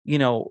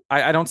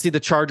 I don't see the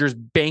Chargers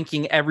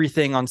banking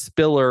everything on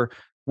Spiller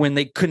when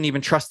they couldn't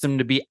even trust him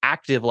to be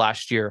active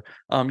last year.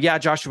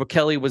 Joshua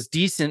Kelly was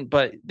decent,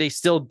 but they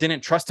still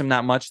didn't trust him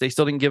that much. They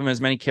still didn't give him as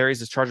many carries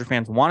as Charger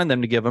fans wanted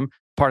them to give him.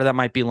 Part of that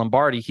might be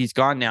Lombardi. He's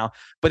gone now,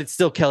 but it's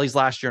still Kelly's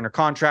last year under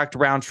contract.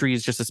 Roundtree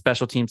is just a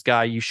special teams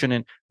guy. You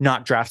shouldn't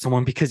not draft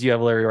someone because you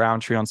have Larry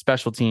Roundtree on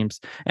special teams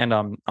and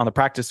on the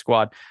practice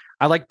squad.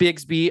 I like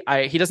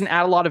Bigsby. He doesn't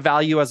add a lot of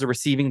value as a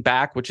receiving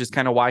back, which is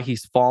kind of why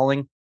he's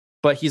falling,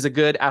 but he's a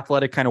good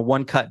athletic kind of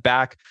one-cut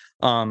back.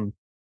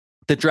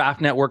 The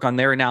Draft Network on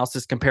their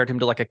analysis compared him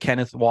to like a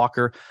Kenneth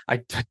Walker.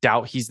 I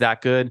doubt he's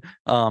that good.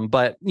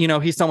 But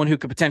he's someone who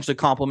could potentially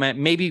complement,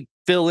 maybe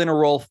fill in a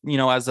role,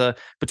 as a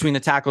between the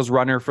tackles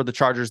runner for the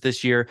Chargers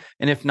this year.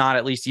 And if not,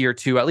 at least year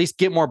two, at least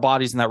get more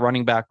bodies in that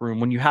running back room.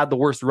 When you had the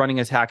worst running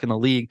attack in the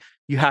league,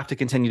 you have to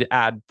continue to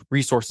add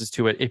resources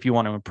to it if you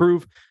want to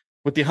improve.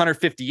 With the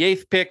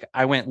 158th pick,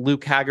 I went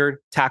Luke Haggard,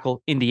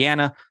 tackle,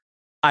 Indiana.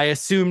 I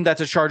assume that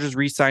the Chargers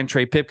re-signed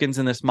Trey Pipkins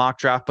in this mock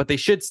draft, but they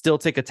should still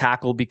take a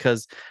tackle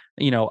because,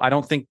 I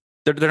don't think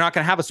they're not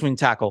going to have a swing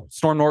tackle.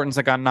 Storm Norton's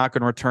not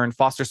going to return.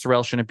 Foster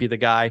Sorrell shouldn't be the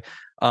guy.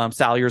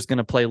 Salyer's going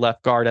to play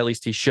left guard. At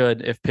least he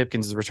should. If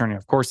Pipkins is returning,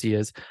 of course he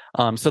is.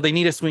 So they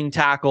need a swing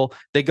tackle.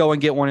 They go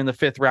and get one in the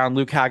 5th round.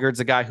 Luke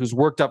Haggard's a guy who's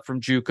worked up from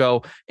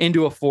JUCO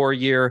into a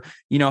 4-year,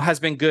 has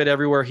been good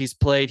everywhere he's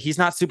played. He's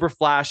not super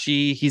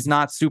flashy. He's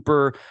not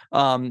super,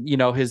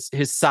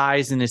 his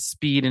size and his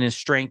speed and his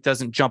strength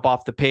doesn't jump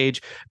off the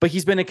page, but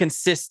he's been a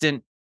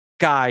consistent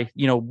guy,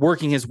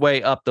 working his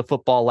way up the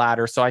football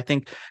ladder. So I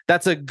think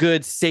that's a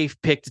good,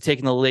 safe pick to take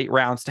in the late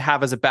rounds to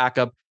have as a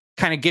backup,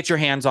 kind of get your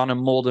hands on him,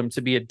 mold him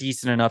to be a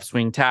decent enough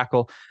swing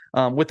tackle.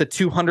 With the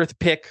 200th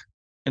pick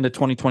in the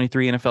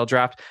 2023 NFL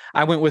draft,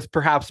 I went with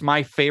perhaps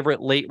my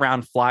favorite late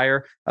round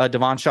flyer,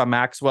 Devonshaw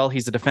Maxwell.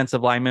 He's a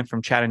defensive lineman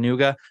from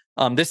Chattanooga.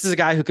 This is a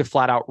guy who could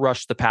flat out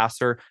rush the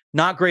passer.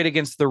 Not great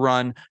against the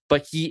run,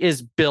 but he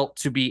is built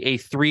to be a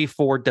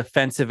 3-4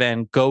 defensive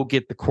end. Go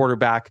get the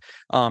quarterback.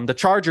 The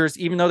Chargers,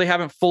 even though they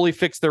haven't fully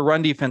fixed their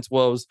run defense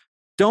woes,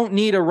 don't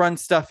need a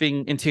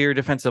run-stuffing interior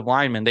defensive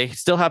lineman. They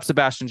still have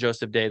Sebastian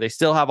Joseph Day. They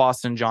still have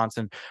Austin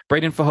Johnson.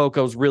 Braden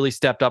Fajoko's really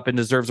stepped up and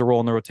deserves a role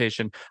in the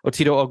rotation.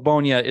 Otito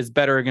Ogbonia is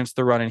better against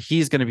the run, and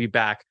he's going to be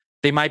back.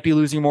 They might be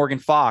losing Morgan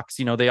Fox.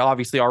 They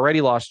obviously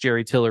already lost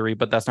Jerry Tillery,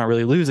 but that's not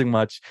really losing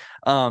much.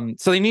 So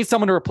they need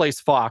someone to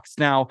replace Fox.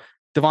 Now,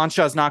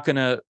 Devonshaw is not going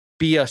to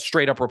be a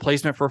straight-up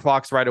replacement for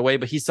Fox right away,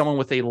 but he's someone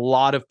with a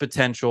lot of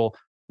potential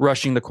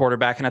rushing the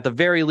quarterback, and at the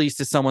very least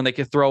is someone they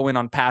could throw in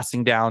on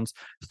passing downs,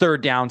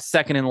 3rd down,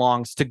 2nd and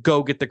longs to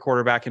go get the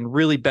quarterback and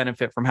really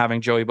benefit from having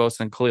Joey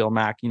Bosa and Khalil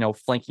Mack,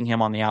 flanking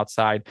him on the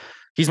outside.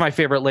 He's my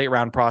favorite late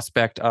round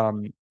prospect.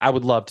 I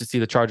would love to see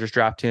the Chargers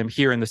draft him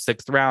here in the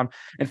 6th round.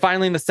 And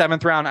finally, in the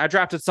 7th round, I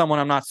drafted someone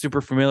I'm not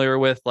super familiar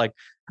with. Like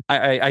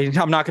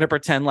I'm not going to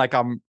pretend like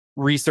I'm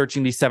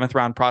researching these 7th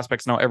round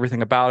prospects, know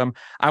everything about him.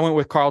 I went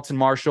with Carlton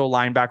Marshall,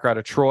 linebacker out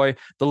of Troy.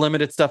 The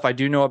limited stuff I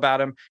do know about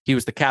him: he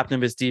was the captain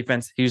of his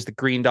defense. He was the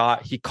green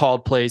dot. He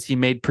called plays. He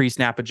made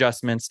pre-snap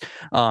adjustments.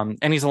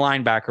 And he's a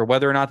linebacker.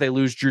 Whether or not they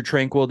lose Drew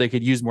Tranquill, they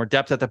could use more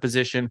depth at the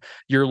position.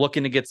 You're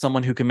looking to get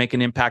someone who can make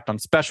an impact on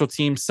special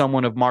teams.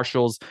 Someone of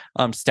Marshall's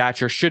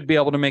stature should be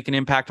able to make an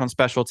impact on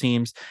special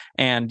teams.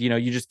 And,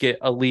 you just get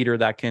a leader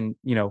that can,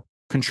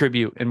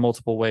 contribute in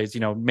multiple ways,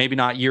 maybe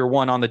not year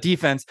one on the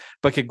defense,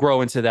 but could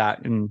grow into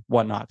that and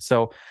whatnot.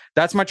 So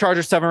that's my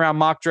Chargers 7-round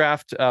mock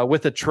draft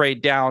with a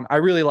trade down. I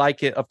really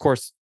like it. Of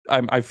course,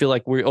 I feel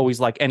like we always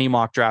like any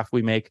mock draft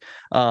we make.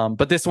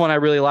 But this one I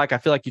really like. I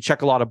feel like you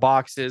check a lot of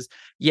boxes.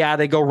 Yeah,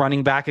 they go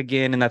running back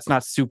again, and that's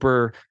not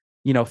super,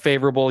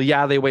 favorable.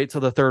 Yeah, they wait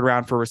till the 3rd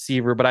round for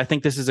receiver, but I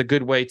think this is a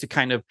good way to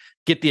kind of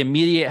get the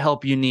immediate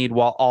help you need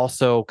while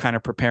also kind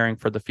of preparing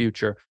for the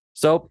future.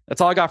 So that's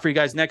all I got for you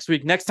guys next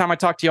week. Next time I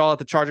talk to y'all at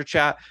the Charger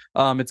Chat,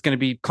 it's going to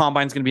be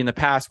Combine's going to be in the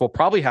past. We'll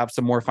probably have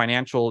some more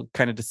financial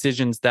kind of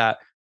decisions that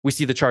we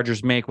see the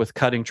Chargers make with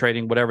cutting,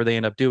 trading, whatever they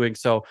end up doing.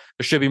 So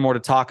there should be more to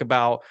talk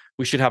about.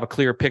 We should have a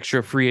clear picture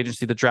of free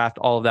agency, the draft,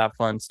 all of that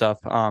fun stuff.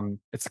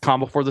 It's the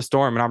calm before the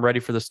storm, and I'm ready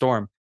for the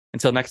storm.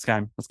 Until next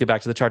time, let's get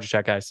back to the Charger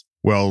Chat, guys.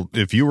 Well,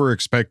 if you were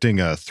expecting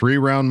a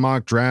 3-round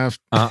mock draft,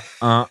 we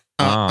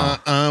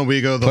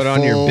go the put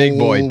on your big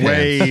boy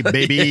way,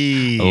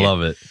 baby. I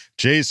love it.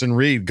 Jason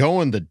Reed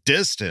going the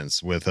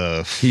distance with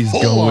a he's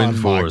going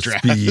for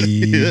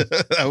speed.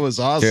 That was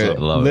awesome. Dude,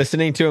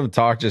 listening to him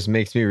talk just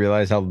makes me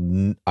realize how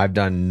I've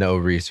done no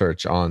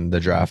research on the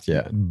draft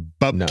yet.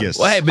 Bupkis.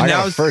 No. Well, hey, but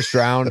now it's 1st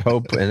round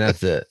hope, and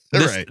that's it.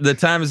 The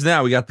time is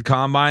now. We got the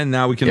combine.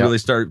 Now we can really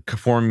start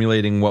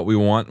formulating what we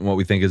want and what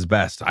we think is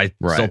best. I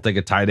still think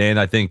a tight end.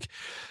 I think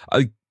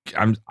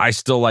I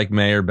still like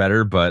Mayer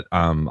better, but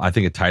I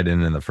think a tight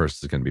end in the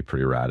 1st is going to be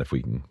pretty rad if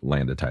we can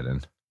land a tight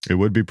end. It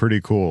would be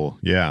pretty cool.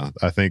 Yeah.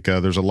 I think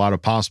there's a lot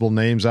of possible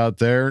names out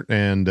there.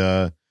 And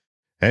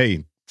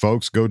hey,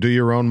 folks, go do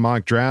your own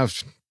mock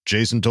draft.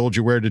 Jason told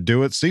you where to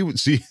do it. See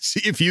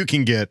if you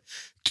can get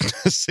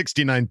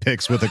 69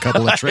 picks with a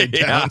couple of trade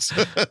downs.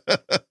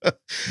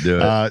 Do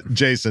it.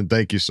 Jason,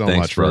 thank you so Thanks,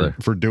 much brother.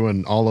 for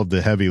doing all of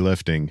the heavy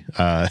lifting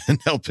and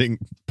helping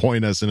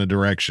point us in a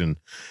direction.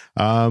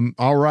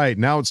 All right,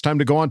 now it's time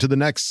to go on to the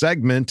next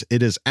segment.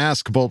 It is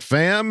Ask Bolt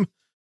Fam,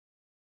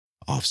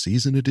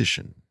 off-season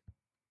edition.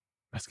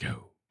 Let's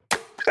go.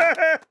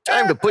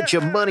 Time to put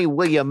your money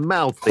where your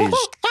mouth is.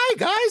 Hi,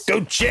 guys.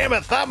 Don't jam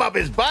a thumb up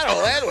his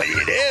butthole. That's what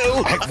you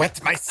do. I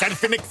wet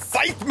myself in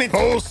excitement.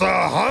 Oh, so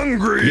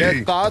hungry.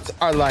 Your thoughts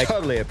are like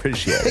totally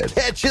appreciated.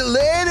 Catch you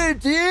later,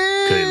 dude.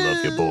 Okay,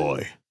 love you,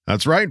 boy.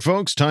 That's right,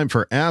 folks. Time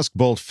for Ask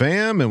Bolt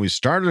Fam, and we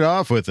started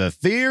off with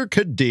Athir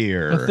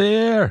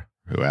Kadir,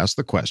 who asked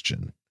the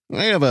question.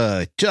 I have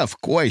a tough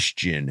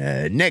question.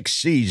 Next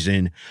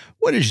season,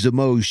 what is the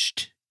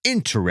most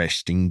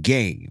interesting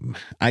game?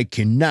 I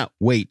cannot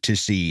wait to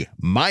see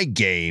my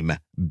game,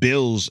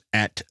 Bills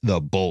at the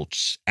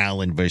Bolts,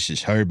 Allen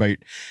versus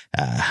Herbert.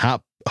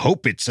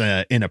 Hope it's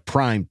in a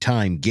prime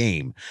time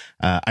game.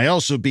 I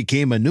also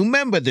became a new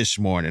member this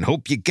morning.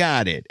 Hope you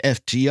got it.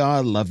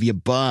 FTR, love you.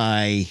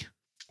 Bye.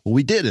 Well,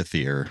 we did,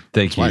 Athir.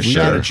 Thank you. I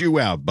shouted you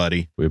out,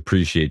 buddy. We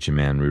appreciate you,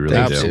 man. We really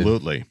do.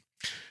 Absolutely.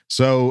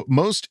 So,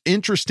 most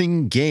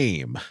interesting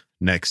game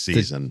next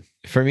season.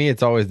 For me,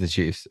 it's always the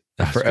Chiefs.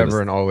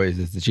 Forever and always,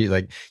 it's the Chiefs.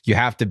 Like, you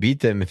have to beat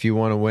them if you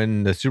want to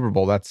win the Super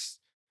Bowl. That's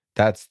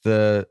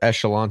the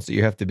echelons that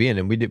you have to be in.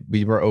 And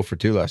we were 0 for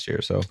 2 last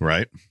year. So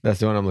right, that's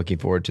the one I'm looking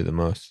forward to the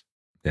most.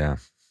 Yeah.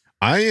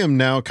 I am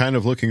now kind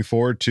of looking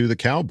forward to the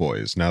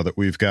Cowboys now that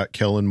we've got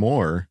Kellen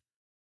Moore.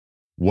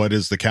 What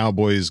is the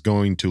Cowboys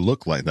going to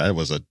look like? That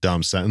was a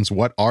dumb sentence.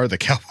 What are the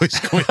Cowboys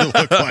going to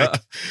look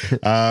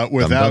like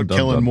without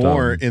Kellen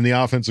Moore in the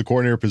offensive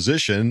coordinator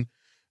position?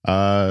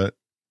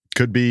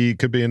 Could be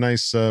a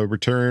nice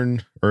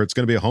return, or it's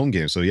going to be a home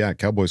game. So yeah,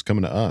 Cowboys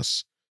coming to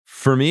us.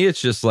 For me,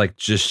 it's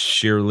just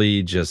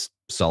sheerly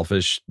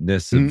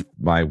selfishness of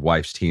my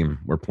wife's team.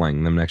 We're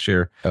playing them next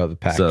year. Oh, the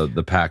Pack. So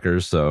the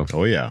Packers. So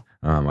yeah.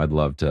 I'd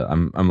love to.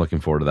 I'm looking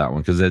forward to that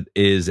one because it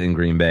is in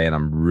Green Bay, and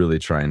I'm really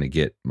trying to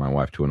get my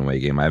wife to an away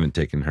game. I haven't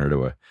taken her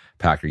to a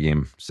Packer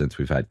game since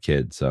we've had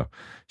kids, so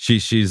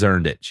she's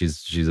earned it.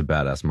 She's a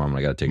badass mom. And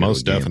I got to take her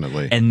most to a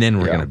definitely. Game. And then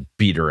we're gonna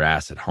beat her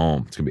ass at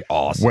home. It's gonna be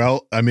awesome.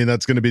 Well, I mean,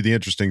 that's gonna be the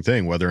interesting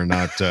thing whether or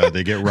not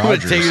they get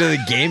Rodgers. Take her to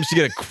the game. She's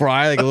gonna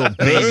cry like a little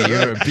baby.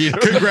 You're gonna beat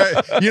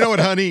her. You know what,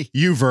 honey?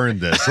 You've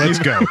earned this. Let's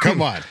go.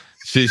 Come on.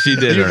 She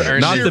did earn it.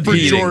 Not the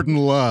beating, Jordan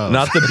Love.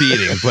 Not the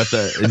beating, but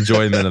the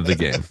enjoyment of the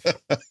game.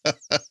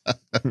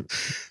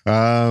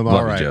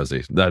 All right,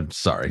 Josie. I'm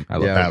sorry. I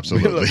love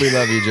absolutely. We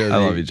love you, Josie. I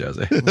love you,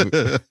 Josie.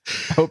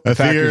 I hope the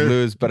Packers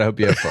lose, but I hope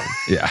you have fun.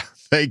 Yeah.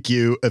 Thank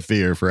you,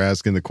 Athir, for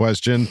asking the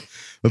question.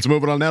 Let's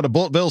move it on now to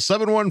Boltville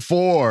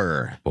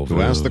 714,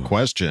 who asked the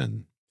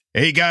question.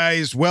 Hey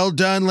guys, well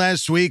done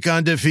last week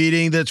on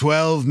defeating the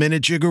 12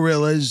 miniature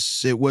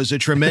gorillas. It was a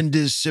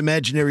tremendous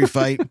imaginary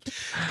fight.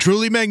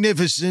 Truly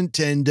magnificent,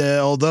 and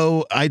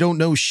although I don't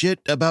know shit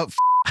about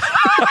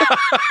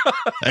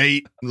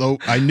hey,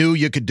 I knew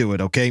you could do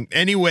it, okay?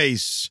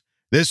 Anyways,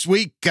 this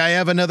week I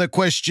have another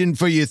question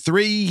for you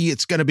three.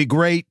 It's going to be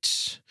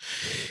great.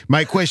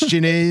 My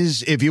question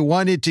is, if you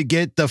wanted to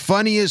get the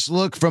funniest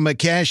look from a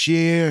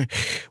cashier,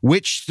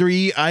 which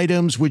 3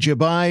 items would you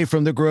buy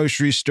from the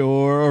grocery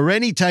store or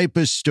any type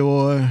of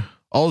store?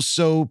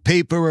 Also,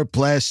 paper or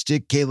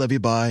plastic. Okay, love you,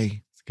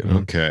 bye.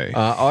 Okay.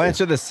 I'll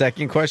answer the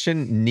second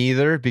question.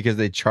 Neither, because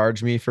they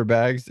charge me for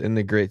bags in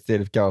the great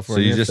state of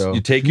California. So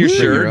you take your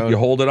shirt, you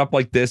hold it up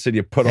like this, and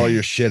you put all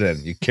your shit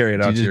in. You carry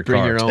it out to your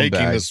bring car. Your own taking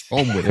bags. this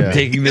home with me.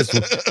 Taking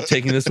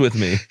this with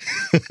me.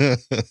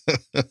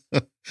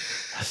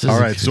 All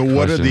right. So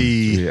what are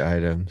 3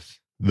 items?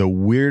 The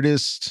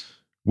weirdest?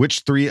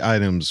 Which 3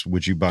 items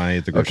would you buy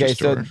at the grocery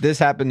store? So this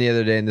happened the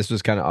other day, and this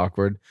was kind of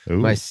awkward. Ooh.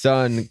 My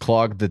son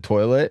clogged the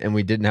toilet, and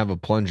we didn't have a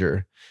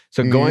plunger.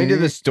 So going to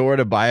the store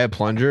to buy a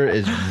plunger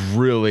is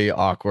really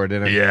awkward.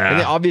 And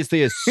they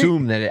obviously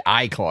assume that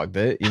I clogged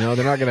it. You know,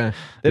 they're not going to,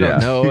 they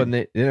don't know, and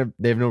they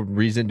have no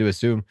reason to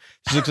assume.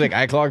 It looks like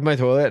I clogged my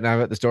toilet, and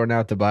I'm at the store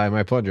now to buy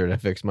my plunger to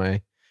fix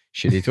my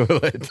shitty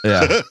toilet.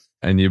 Yeah.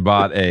 And you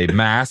bought a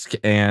mask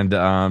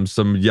and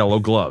some yellow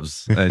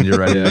gloves, and you're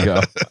ready to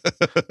go.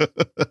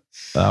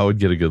 I would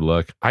get a good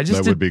look.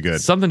 That would be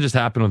good. Something just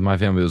happened with my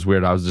family. It was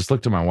weird. I was just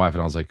looked at my wife,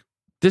 and I was like,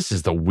 this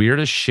is the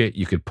weirdest shit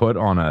you could put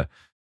on a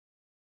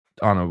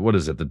what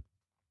is it, the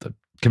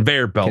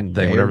conveyor belt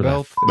thing, whatever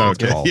that's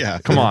called. Yeah,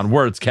 come on,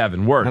 words,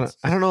 Kevin, words.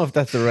 I don't know if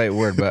that's the right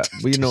word, but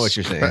we know what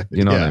you're saying.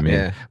 You know what I mean?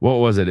 Yeah. What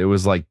was it? It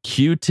was like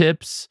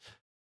Q-tips,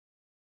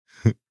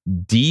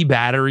 D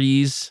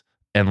batteries,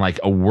 and like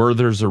a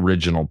Werther's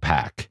original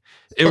pack.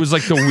 It was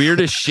like the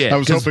weirdest shit. I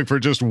was hoping for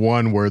just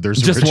one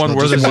Werther's just original. One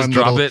Werther's, just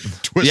drop it.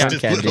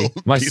 Twisted little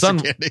my piece son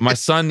of candy. my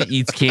son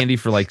eats candy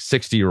for like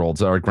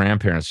 60-year-olds. Our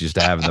grandparents used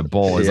to have in the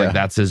bowl. It's like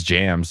that's his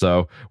jam.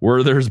 So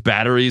Werther's,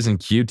 batteries, and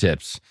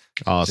Q-tips.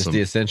 Awesome. Just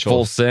the essentials.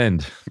 Full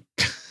send.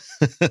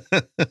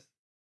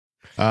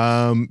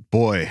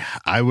 Boy,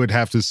 I would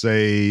have to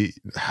say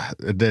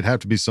there'd have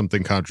to be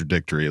something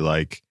contradictory,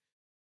 like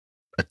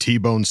a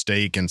T-bone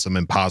steak and some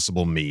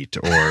Impossible meat,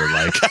 or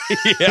like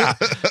yeah,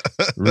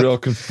 real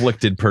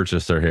conflicted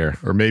purchaser here,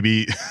 or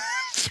maybe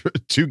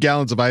 2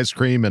 gallons of ice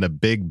cream and a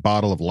big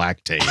bottle of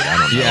Lactaid. I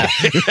don't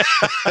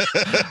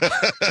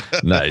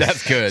know. Nice.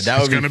 That's good.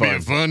 That would be a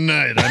fun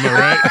night. Am I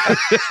right?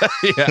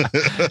 Yeah,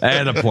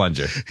 and a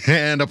plunger.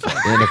 And a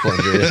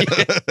plunger.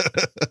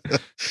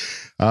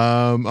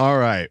 All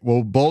right.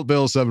 Well, Bolt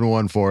Bill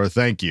 714,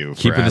 thank you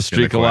for keeping the asking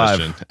streak alive.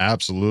 question.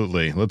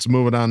 Absolutely. Let's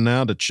move it on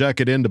now to Check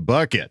It Into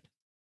Bucket,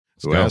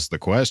 who asked the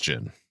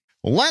question.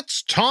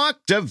 Let's talk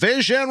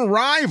division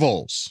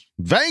rivals.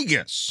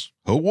 Vegas,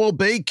 who will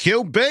be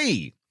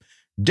QB?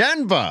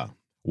 Denver,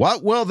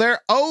 what will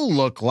their O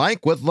look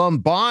like with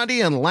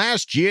Lombardi and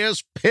last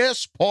year's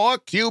piss poor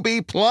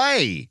QB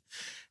play?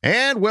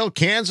 And will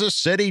Kansas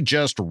City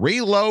just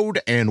reload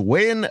and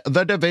win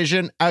the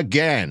division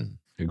again?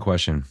 Good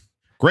question.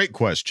 Great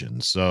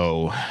question.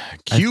 So,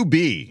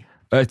 QB.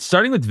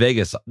 Starting with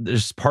Vegas,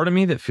 there's part of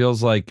me that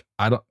feels like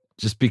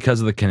just because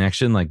of the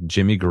connection, like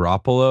Jimmy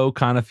Garoppolo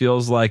kind of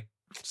feels like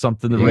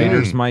something the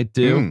Raiders might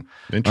do.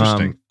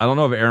 Interesting. I don't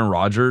know if Aaron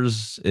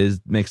Rodgers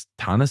makes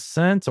a ton of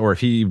sense, or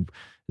if he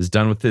is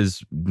done with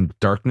his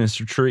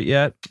darkness retreat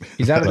yet.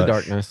 He's out of the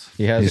darkness.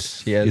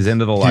 He's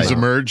into the light. He's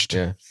emerged.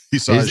 Yeah. He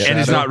saw his and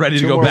he's not ready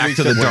to go back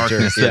to the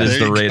darkness that is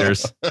the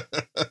Raiders.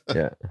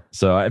 Yeah.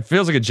 So it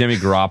feels like a Jimmy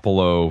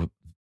Garoppolo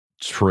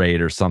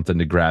trade or something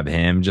to grab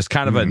him. Just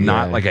kind of a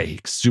not like a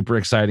super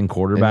exciting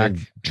quarterback.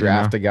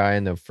 Draft a guy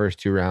in the first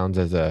 2 rounds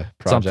as a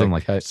project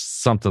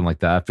something like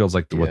that. It feels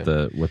like what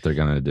they're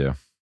gonna do.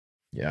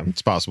 Yeah,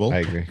 it's possible. I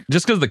agree.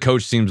 Just because the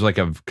coach seems like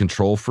a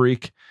control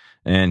freak,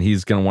 and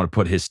he's gonna want to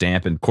put his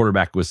stamp. And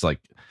quarterback was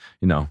like,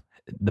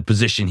 the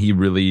position he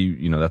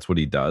really, that's what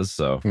he does.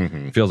 So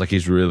it feels like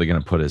he's really gonna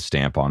put his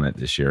stamp on it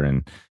this year,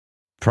 and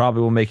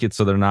probably will make it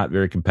so they're not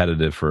very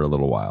competitive for a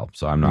little while.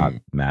 So I'm not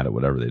mad at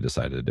whatever they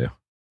decided to do.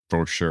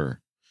 For sure.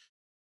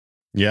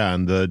 Yeah,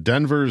 and the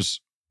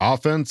Denver's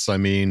offense, I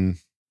mean,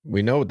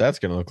 we know what that's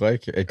going to look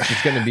like. It's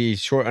just going to be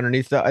short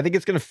underneath that. I think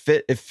it's going to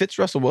fit. It fits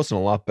Russell Wilson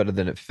a lot better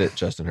than it fit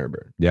Justin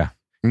Herbert. Yeah.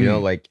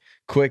 Like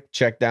quick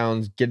check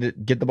downs, get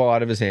the ball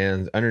out of his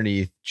hands,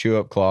 underneath, chew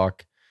up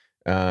clock,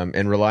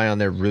 and rely on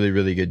their really,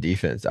 really good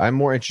defense. I'm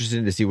more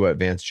interested to see what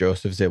Vance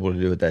Joseph is able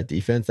to do with that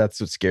defense. That's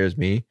what scares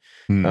me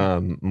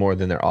more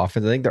than their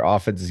offense. I think their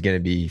offense is going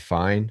to be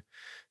fine.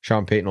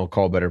 Sean Payton will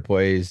call better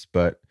plays,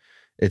 but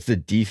it's the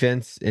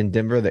defense in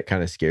Denver that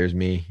kind of scares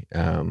me.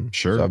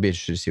 Sure. So I'll be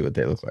interested to see what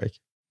they look like.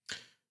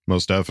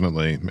 Most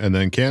definitely. And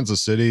then Kansas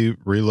City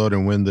reload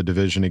and win the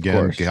division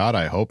again. God,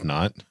 I hope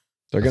not.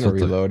 They're going to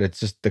reload. It's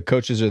just the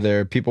coaches are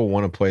there. People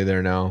want to play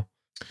there now.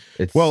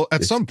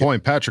 At some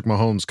point, Patrick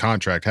Mahomes'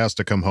 contract has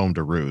to come home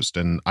to roost.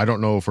 And I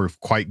don't know if we've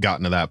quite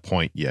gotten to that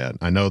point yet.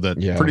 I know that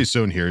pretty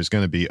soon here he's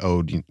going to be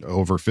owed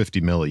over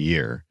 $50 million a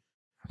year.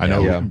 I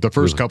know the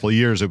first couple of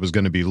years it was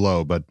going to be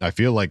low, but I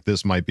feel like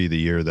this might be the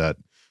year that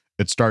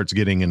it starts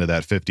getting into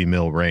that 50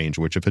 mil range,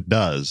 which if it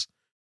does,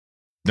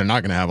 they're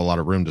not going to have a lot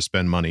of room to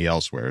spend money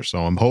elsewhere.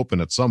 So I'm hoping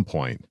at some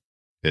point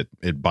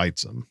it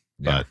bites them,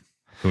 but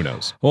who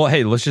knows? Well,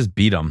 hey, let's just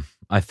beat them.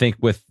 I think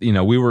with,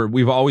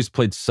 we've always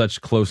played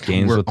such close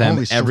games with them.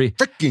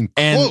 Freaking close.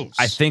 And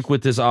I think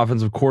with this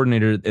offensive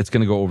coordinator, it's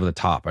going to go over the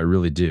top. I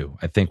really do.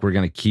 I think we're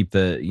going to keep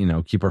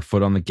keep our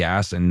foot on the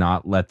gas and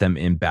not let them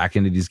back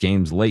into these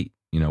games late,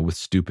 with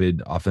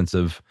stupid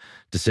offensive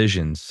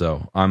decisions.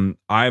 So I'm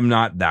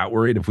not that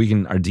worried. If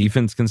our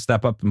defense can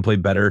step up and play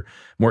better,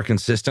 more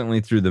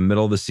consistently through the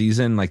middle of the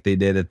season, like they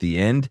did at the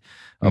end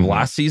of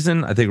last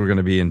season, I think we're going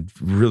to be in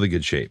really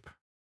good shape.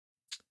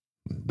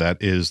 That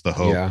is the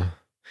hope. Yeah.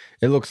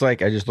 It looks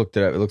like, I just looked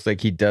it up. It looks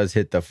like he does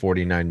hit the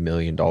 $49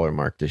 million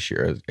mark this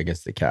year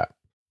against the cap.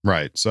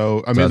 Right.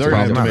 So, I mean, they're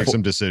going to have to make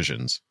some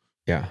decisions.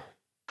 Yeah.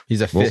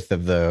 He's a fifth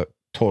of the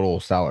total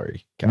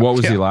salary cap. What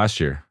was he last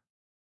year?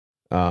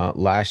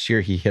 Last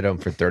year he hit him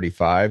for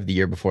 35. The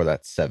year before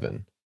that,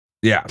 7.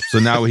 Yeah. So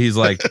now he's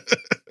like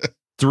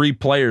 3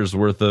 players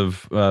worth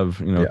of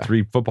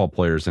 3 football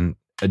players in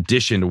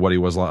addition to what he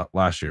was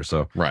last year.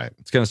 So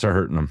it's going to start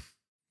hurting him.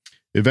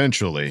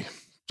 Eventually,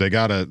 they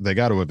gotta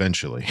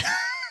eventually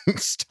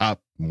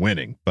stop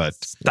winning. But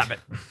stop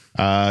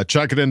it.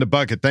 Chuck it into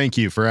bucket. Thank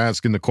you for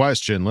asking the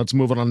question. Let's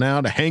move on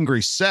now to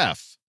Hangry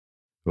Seth,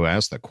 who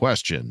asked the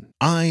question.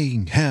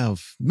 I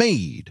have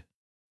made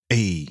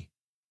a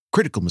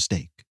critical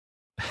mistake.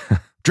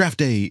 Draft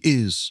day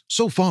is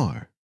so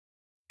far.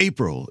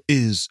 April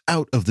is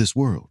out of this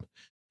world,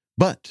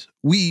 but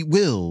we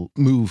will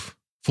move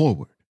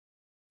forward.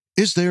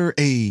 Is there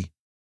a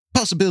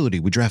possibility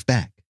we draft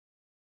back?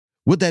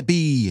 Would that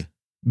be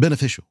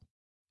beneficial?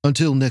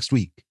 Until next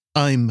week,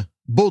 I'm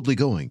boldly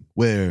going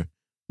where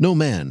no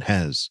man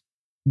has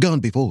gone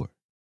before.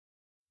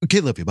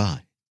 Okay, love you,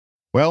 bye.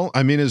 Well,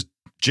 I mean, as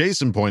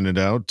Jason pointed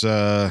out,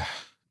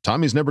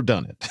 Tommy's never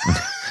done it.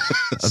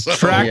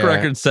 Track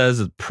record says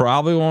it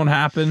probably won't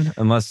happen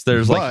unless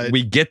there's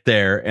we get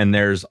there and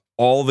there's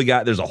all the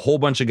guys. There's a whole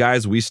bunch of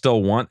guys we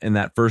still want in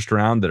that first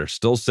round that are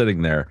still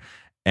sitting there,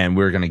 and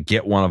we're going to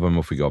get one of them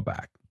if we go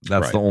back.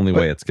 That's the only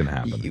way it's going to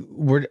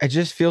happen. It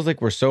just feels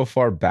like we're so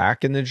far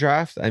back in the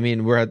draft. I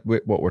mean, we're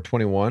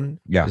 21.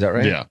 Yeah, is that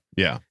right?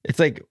 Yeah. It's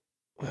like,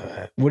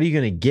 what are you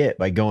going to get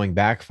by going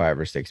back 5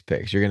 or 6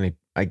 picks? You're going to.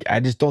 I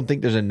just don't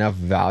think there's enough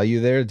value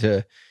there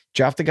to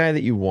draft the guy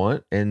that you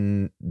want,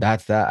 and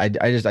that's that.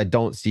 I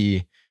don't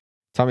see.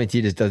 Tommy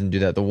T just doesn't do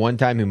that. The one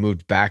time he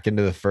moved back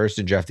into the first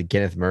and drafted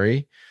Kenneth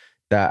Murray,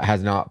 that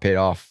has not paid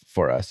off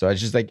for us. So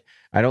it's just like,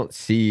 I don't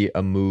see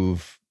a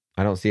move.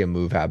 I don't see a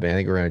move happening. I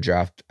think we're going to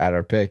draft at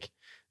our pick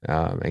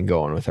and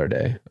go on with our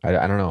day. I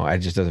don't know. It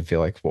just doesn't feel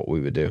like what we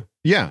would do.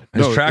 Yeah.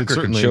 His track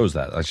record shows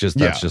that.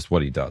 That's just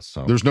what he does.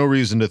 So there's no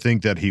reason to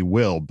think that he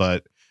will.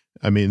 But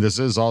I mean, this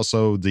is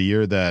also the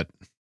year that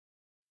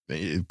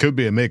it could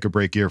be a make or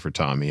break year for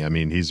Tommy. I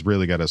mean, he's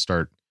really got to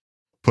start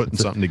putting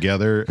something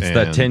together. It's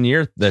that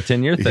 10-year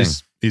thing.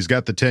 He's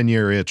got the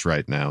 10-year itch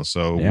right now.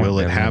 So will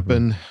it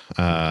happen?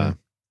 Time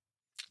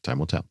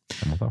will tell.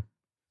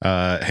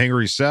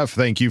 Hangry Seth,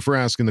 thank you for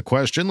asking the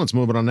question. Let's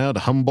move on now to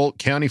Humboldt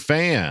County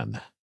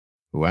Fan,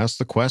 who asked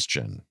the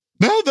question.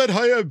 Now that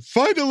I am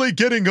finally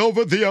getting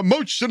over the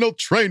emotional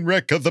train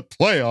wreck of the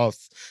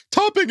playoffs,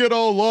 topping it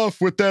all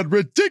off with that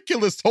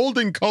ridiculous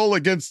holding call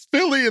against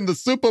Philly in the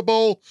Super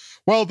Bowl,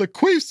 while the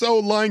Queefs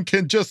O-line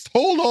can just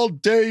hold all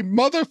day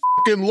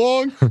motherfucking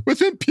long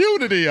with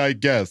impunity, I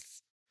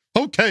guess.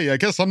 Okay, I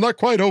guess I'm not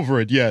quite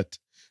over it yet.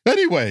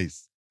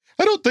 Anyways,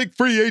 I don't think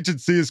free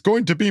agency is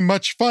going to be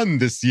much fun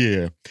this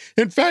year.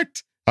 In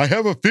fact, I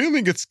have a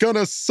feeling it's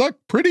gonna suck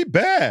pretty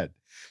bad.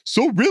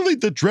 So really,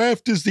 the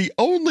draft is the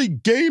only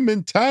game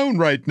in town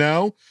right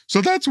now, so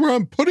that's where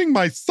I'm putting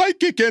my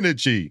psychic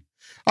energy.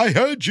 I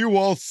heard you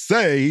all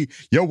say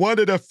you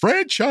wanted a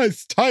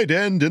franchise tight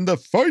end in the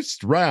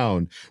first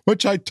round,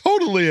 which I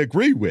totally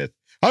agree with.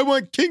 I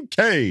want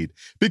Kincaid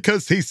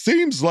because he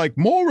seems like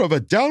more of a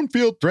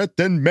downfield threat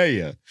than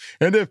Mayer.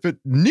 And if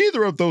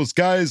neither of those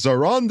guys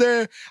are on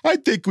there, I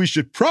think we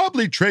should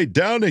probably trade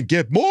down and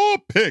get more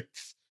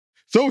picks.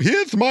 So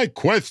here's my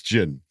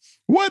question.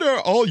 What are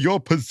all your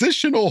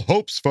positional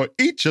hopes for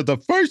each of the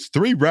first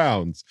 3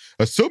 rounds,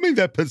 assuming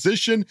that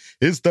position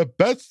is the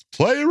best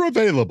player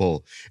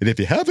available? And if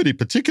you have any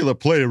particular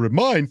player in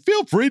mind,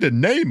 feel free to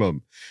name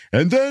them.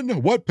 And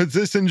then, what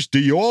positions do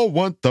you all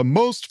want the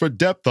most for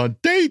depth on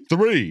day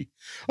 3?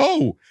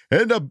 Oh,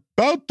 and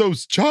about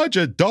those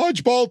Charger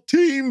dodgeball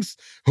teams,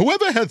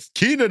 whoever has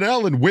Keenan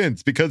Allen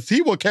wins because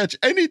he will catch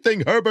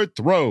anything Herbert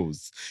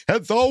throws.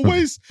 As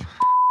always,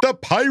 the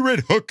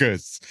Pirate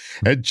Hookers.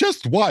 And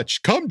just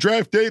watch, come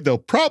draft day, they'll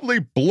probably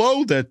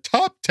blow their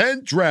top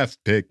 10 draft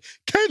pick.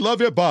 Can't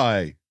love you,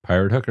 bye.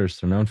 Pirate Hookers,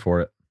 they're known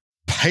for it.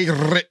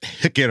 Pirate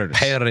Hookers.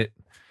 Pirate.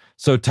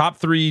 So top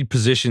 3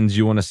 positions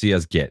you want to see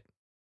us get.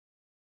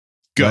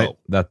 Go.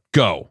 Right?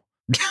 Go.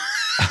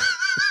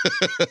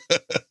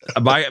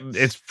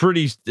 It's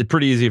pretty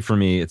easy for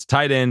me. It's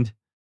tight end.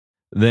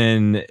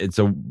 Then it's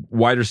a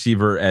wide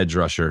receiver, edge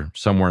rusher,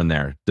 somewhere in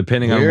there,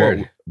 depending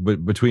on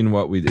between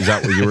what we, is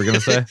that what you were going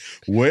to say?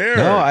 Where?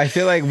 No, I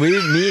feel like me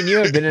and you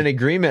have been in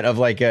agreement of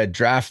like a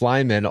draft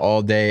lineman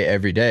all day,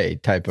 every day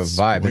type of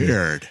vibe.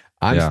 Weird.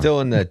 I'm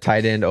still in the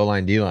tight end,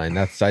 O-line, D-line.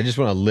 I just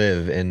want to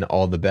live in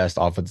all the best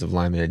offensive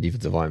linemen and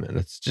defensive linemen.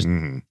 That's just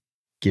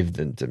give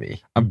them to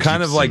me. I'm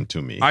kind of like,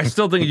 I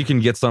still think you can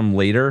get some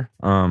later,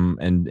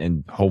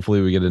 and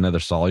hopefully we get another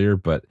Sawyer,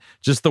 but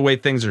just the way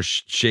things are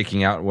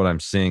shaking out, what I'm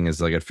seeing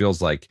is like, it feels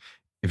like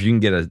if you can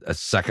get a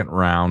second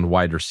round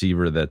wide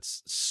receiver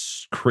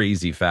that's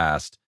crazy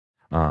fast,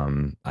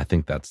 I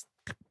think that's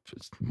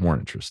more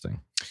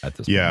interesting at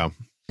this point.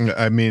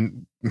 I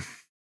mean,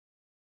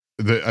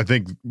 I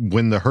think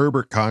when the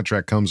Herbert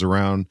contract comes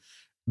around,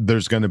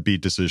 there's going to be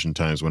decision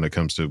times when it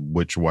comes to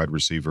which wide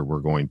receiver we're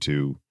going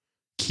to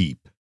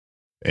keep.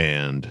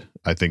 And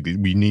I think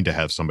we need to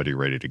have somebody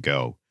ready to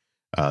go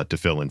to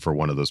fill in for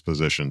one of those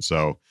positions.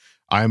 So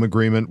I'm in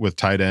agreement with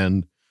tight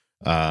end,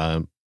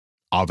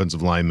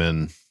 offensive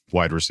lineman,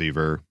 wide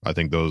receiver. I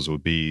think those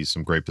would be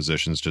some great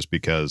positions just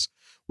because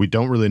we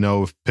don't really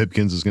know if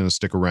Pipkins is going to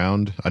stick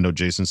around. I know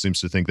Jason seems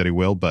to think that he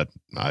will, but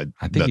I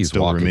think that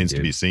still remains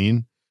to be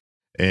seen.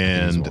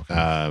 And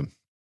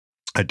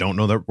I don't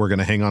know that we're going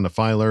to hang on to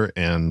Filer,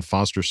 and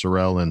Foster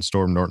Sorrell and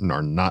Storm Norton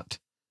are not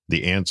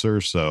the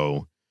answer.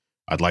 So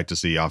I'd like to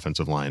see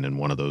offensive line in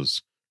one of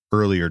those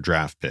earlier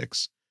draft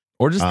picks.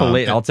 Or just the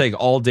late. I'll take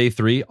all day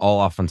 3,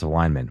 all offensive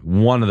linemen.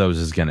 One of those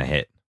is going to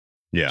hit.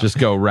 Yeah. Just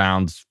go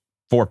rounds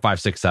 4, 5,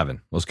 6,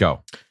 7. Let's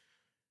go.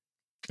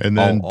 And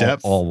then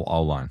depth.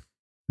 All line.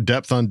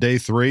 Depth on day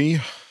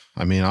 3.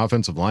 I mean,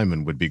 offensive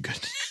linemen would be good.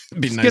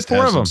 It'd be Just nice get to 4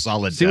 have of some them.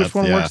 solid See depth.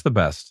 which one works the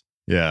best.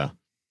 Yeah.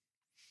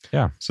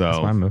 Yeah. So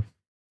that's my move.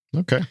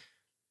 Okay.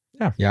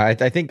 Yeah,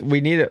 I think we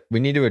need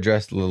to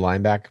address the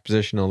linebacker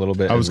position a little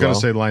bit. I was going to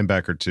say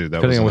linebacker too. That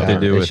Depending on what they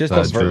do it's with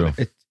just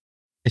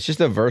it's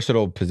just a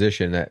versatile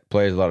position that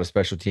plays a lot of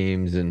special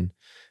teams, and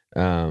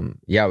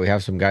we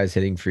have some guys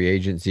hitting free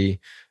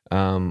agency.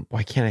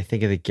 Why can't I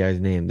think of the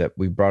guy's name that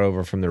we brought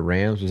over from the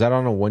Rams? Was that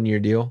on a 1-year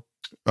deal?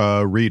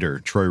 Reader,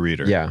 Troy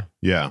Reader. Yeah.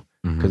 Yeah.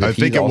 Mm-hmm. I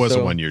think it was a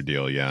 1-year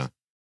deal. Yeah.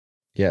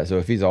 Yeah. So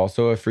if he's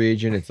also a free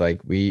agent, it's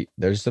like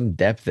there's some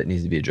depth that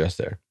needs to be addressed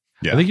there.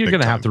 Yeah, I think you're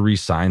going to have to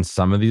re-sign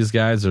some of these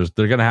guys. They're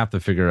going to have to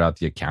figure out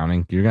the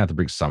accounting. You're going to have to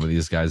bring some of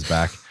these guys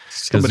back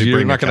because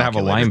you're not going to have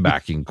a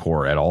linebacking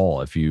core at all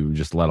if you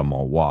just let them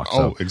all walk.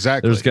 So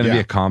exactly. There's going to be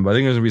a combo. I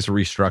think there's going to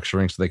be some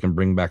restructuring so they can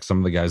bring back some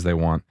of the guys they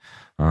want,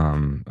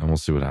 and we'll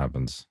see what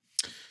happens.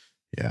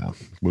 Yeah,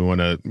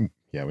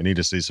 we need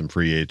to see some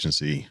free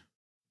agency,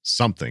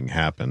 something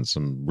happen,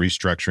 some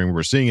restructuring.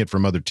 We're seeing it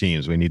from other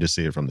teams. We need to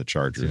see it from the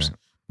Chargers.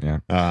 Yeah.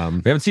 We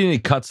haven't seen any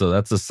cuts though.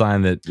 That's a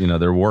sign that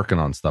they're working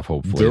on stuff.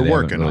 Hopefully, they're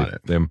working on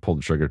it. They haven't pulled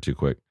the trigger too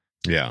quick.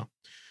 Yeah.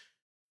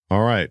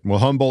 All right. Well,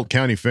 Humboldt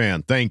County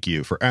fan, thank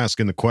you for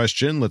asking the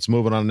question. Let's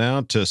move it on now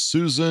to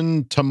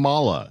Susan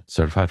Tamala,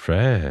 certified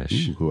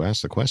fresh, who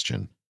asked the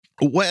question: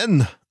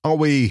 when are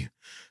we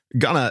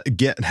gonna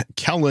get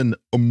Kellen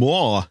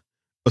Moore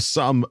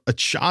some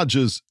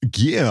Chargers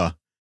gear?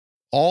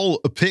 All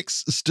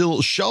pics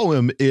still show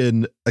him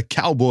in a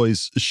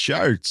Cowboys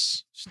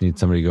shirts. Just need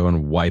somebody to go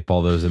and wipe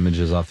all those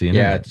images off the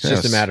internet. Yeah, it's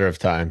just a matter of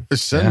time.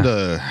 Send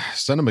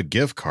him a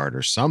gift card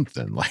or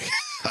something. Like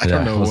I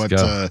don't know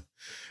what.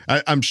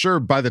 I'm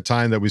sure by the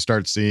time that we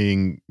start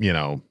seeing,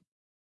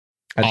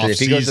 if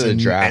he goes to the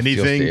draft,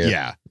 anything,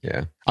 yeah.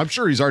 I'm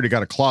sure he's already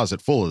got a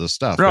closet full of this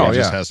stuff. Oh, he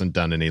just hasn't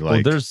done any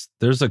like. Well,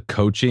 there's a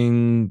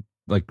coaching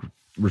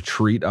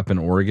retreat up in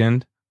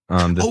Oregon.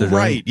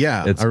 Right.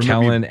 Yeah. It's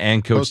Kellen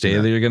and Coach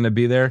Daly are going to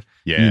be there.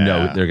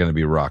 Yeah. They're going to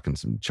be rocking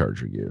some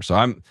Charger gear.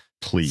 So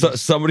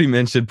please. Somebody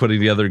mentioned putting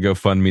together a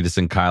GoFundMe to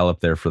send Kyle up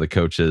there for the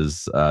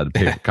coaches to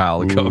pay for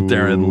Kyle to go up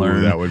there and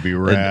learn. That would be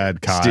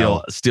rad,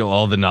 Kyle. Steal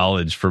all the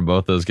knowledge from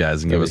both those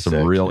guys and give us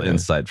some real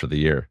insight for the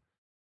year.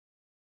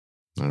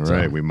 All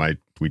right.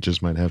 We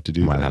just might have to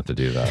do that. Might have to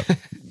do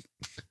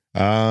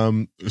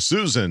that.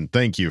 Susan,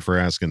 thank you for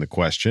asking the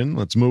question.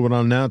 Let's move it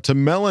on now to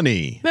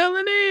Melanie.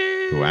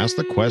 Who asked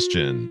the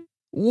question?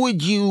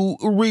 Would you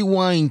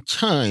rewind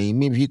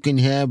time if you can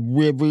have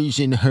Rivers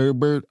and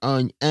Herbert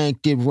on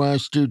active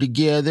roster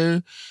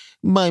together?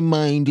 My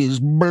mind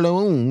is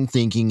blown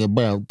thinking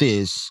about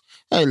this.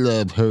 I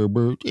love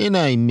Herbert and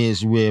I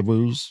miss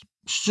Rivers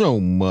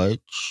so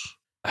much.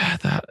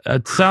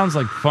 That sounds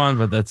like fun,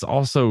 but that's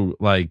also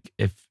like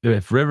if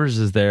Rivers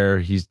is there,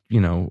 he's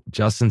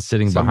Justin's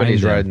sitting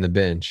Somebody's behind him. riding the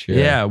bench.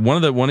 Yeah,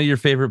 one of your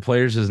favorite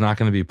players is not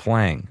going to be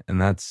playing,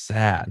 and that's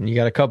sad. And you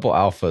got a couple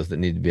alphas that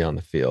need to be on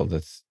the field.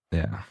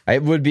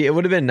 It would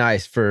have been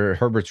nice for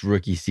Herbert's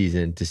rookie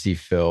season to see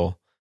Phil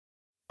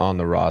on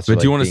the roster.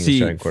 But do you want to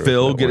see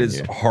Phil get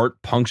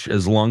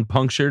his lung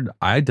punctured?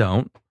 I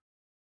don't.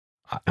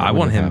 I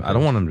want him. I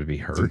don't want him to be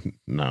hurt.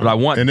 No, but I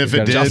want. And if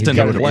it did, Justin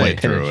he would have played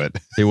through it.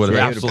 He would have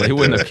absolutely. He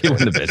wouldn't have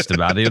bitched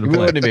about it. We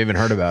wouldn't have even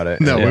heard about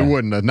it. No, we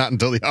wouldn't have. Not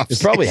until the offseason.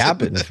 It probably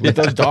happened with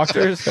those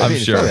doctors. I'm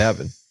sure it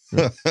happened.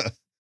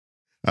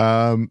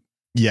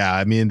 Yeah,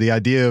 I mean the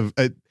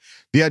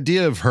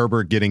idea of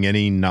Herbert getting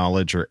any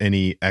knowledge or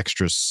any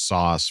extra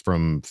sauce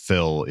from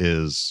Phil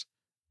it's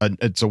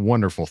a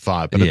wonderful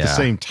thought, but at the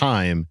same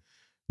time,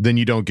 then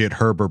you don't get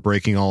Herbert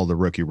breaking all the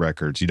rookie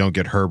records. You don't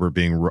get Herbert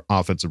being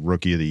offensive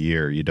rookie of the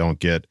year. You don't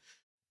get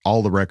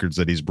all the records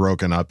that he's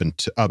broken up and up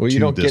to this point. You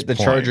don't get the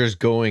Chargers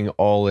going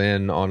all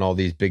in on all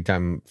these big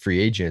time free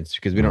agents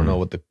because we don't know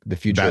what the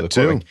future of the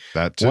quarterback.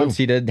 That too. Once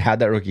he had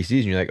that rookie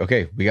season, you're like,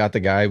 okay, we got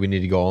the guy. We need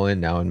to go all in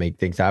now and make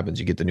things happen.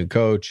 So you get the new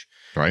coach,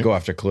 go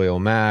after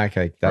Khalil Mack.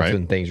 That's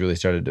when things really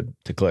started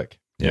to click.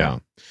 Yeah.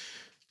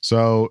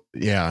 So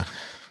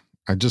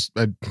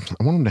I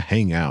want him to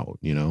hang out,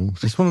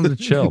 Just want him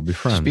to chill, be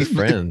friends. Just be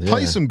friends.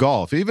 Play some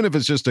golf. Even if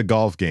it's just a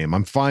golf game,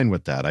 I'm fine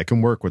with that. I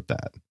can work with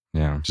that.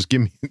 Yeah. Just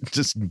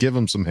give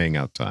him some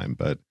hangout time.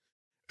 But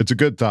it's a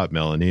good thought,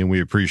 Melanie, and we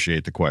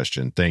appreciate the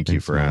question. Thanks you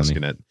for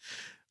asking it.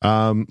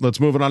 Let's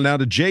move it on now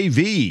to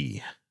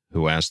JV,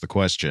 who asked the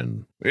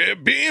question.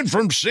 Being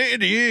from San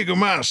Diego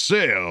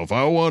myself,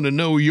 I want to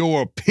know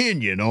your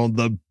opinion on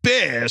the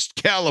best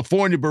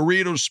California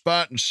burrito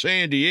spot in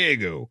San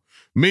Diego.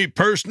 Me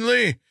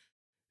personally,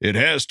 it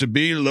has to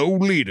be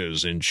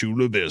Lolitas in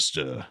Chula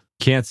Vista.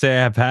 Can't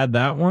say I've had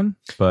that one,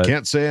 but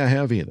can't say I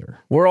have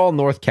either. We're all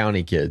North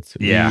County kids.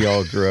 Yeah. We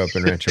all grew up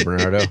in Rancho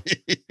Bernardo.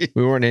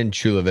 We weren't in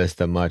Chula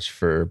Vista much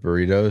for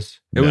burritos.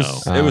 It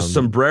was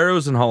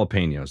sombreros and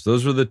jalapenos.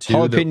 Those were the two.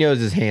 Jalapenos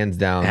is hands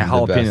down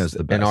the best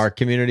in our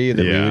community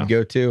that we would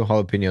go to.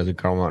 Jalapenos and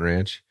Carmel Mountain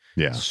Ranch.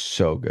 Yeah,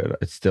 so good.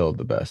 It's still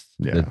the best.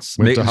 Yeah, just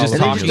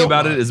talking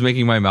about it is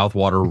making my mouth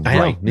water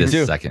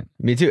this second.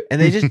 Me too. And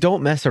they just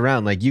don't mess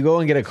around. Like you go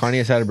and get a carne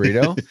asada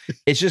burrito,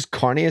 it's just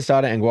carne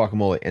asada and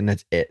guacamole, and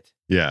that's it.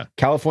 Yeah,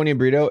 California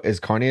burrito is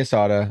carne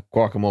asada,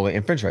 guacamole,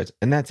 and French fries,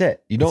 and that's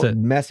it. You don't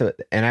mess with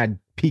it and add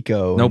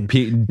pico.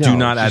 Do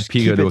not add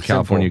pico to a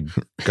California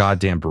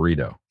goddamn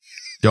burrito.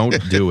 Don't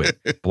do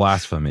it.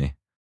 Blasphemy.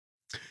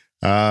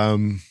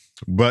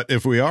 But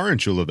if we are in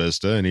Chula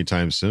Vista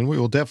anytime soon, we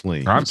will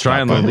definitely. I'm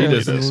trying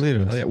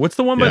Lolitas. What's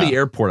the one by the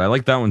airport? I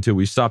like that one too.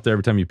 We stopped there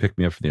every time you pick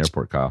me up from the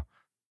airport, Kyle.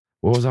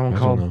 What was that one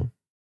called?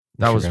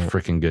 That was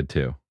freaking good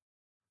too.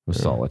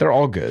 was solid. They're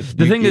all good.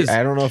 The thing is,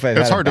 I don't know if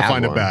it's hard to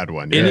find a bad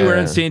one. Anywhere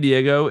in San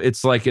Diego,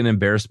 it's like an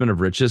embarrassment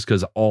of riches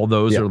because all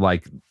those are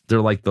like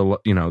they're like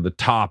the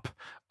top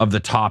of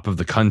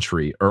the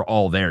country are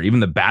all there. Even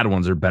the bad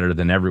ones are better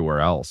than everywhere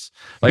else.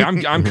 Like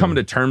I'm coming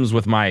to terms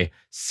with my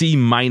C-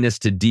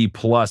 to D+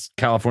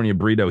 California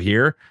burrito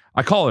here.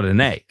 I call it an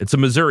A. It's a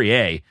Missouri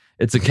A.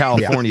 It's a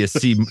California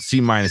C- D+.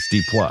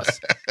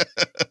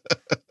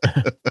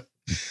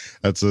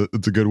 It's a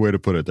good way to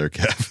put it there,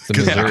 Kev. It's a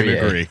Missouri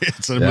I agree.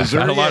 It's a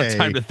Missouri I had a lot of A,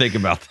 time to think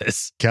about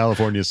this.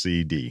 California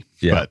CD.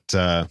 Yeah.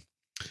 But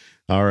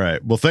all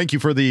right. Well, thank you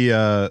for the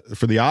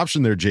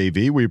option there,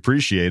 JV. We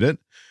appreciate it.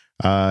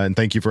 And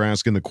thank you for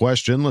asking the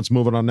question. Let's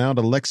move it on now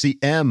to Lexi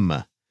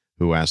M,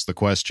 who asked the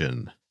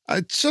question.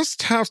 I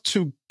just have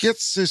to get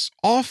this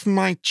off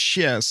my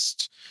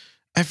chest.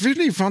 I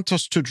really want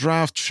us to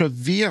draft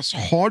Travis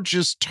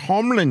Hodges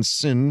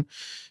Tomlinson.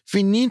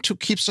 We need to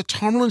keep the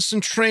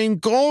Tomlinson train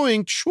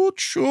going.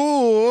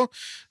 Choo-choo.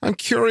 I'm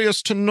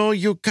curious to know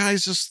you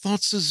guys'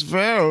 thoughts as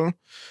well.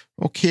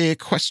 Okay,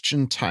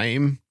 question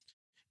time.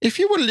 If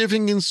you were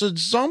living in the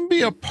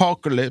zombie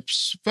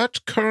apocalypse,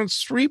 what current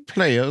 3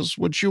 players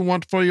would you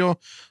want for your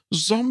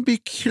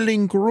zombie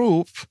killing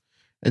group?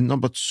 And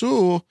number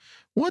 2,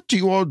 what do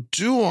you all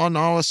do on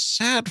our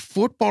sad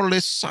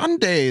footballless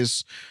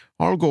Sundays?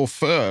 I'll go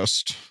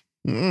first.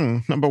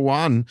 Number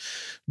 1,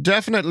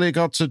 definitely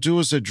got to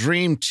do the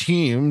dream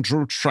team,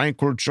 Drew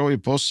Tranquil, Joey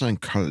Bosa,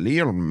 and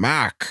Khalil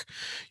Mack.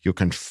 You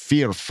can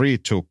feel free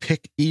to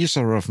pick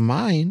either of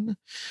mine.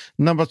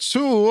 Number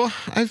 2,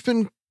 I've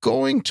been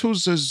going to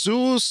the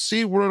zoo,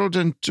 SeaWorld,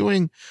 and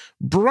doing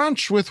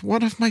brunch with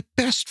one of my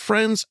best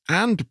friends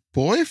and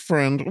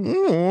boyfriend.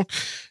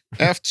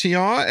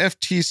 FTR,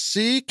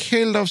 FTC,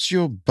 K loves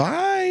you,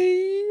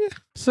 bye.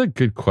 It's a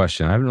good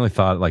question. I haven't really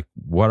thought, like,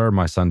 what are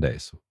my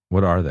Sundays?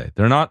 What are they?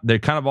 They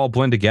kind of all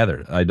blend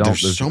together.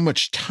 There's so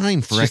much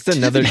time for just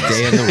another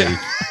day in the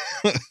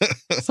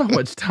week. So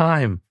much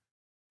time.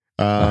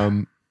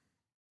 Yeah,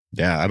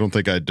 I don't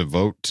think I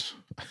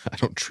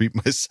don't treat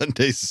my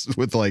Sundays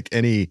with like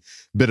any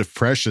bit of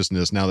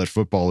preciousness now that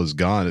football is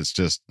gone. It's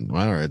just,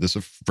 all right, this is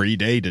a free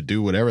day to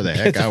do whatever the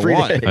heck I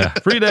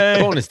want. Free day.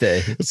 Bonus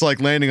day. It's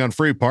like landing on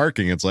free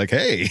parking. It's like,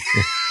 hey,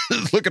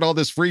 look at all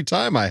this free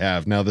time I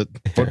have now that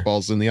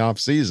football's in the off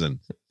season.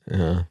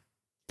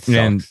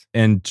 And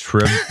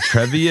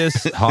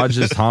Trevius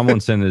Hodges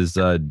Tomlinson is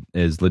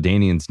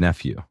LaDainian's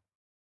nephew.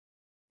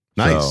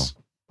 Nice. So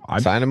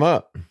I'd sign him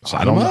up.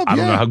 I don't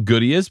know how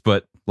good he is,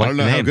 but I don't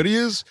know how good he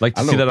is. Like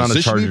to see that on the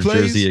Chargers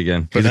jersey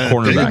again. He's a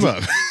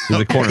cornerback. He's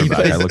a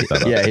cornerback. I looked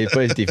that up. Yeah, he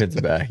plays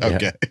defensive back. Yeah.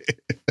 Okay.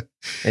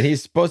 And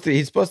he's supposed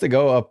to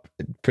go up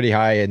pretty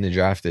high in the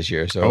draft this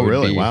year. So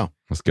really? Wow.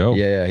 Let's go.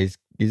 Yeah,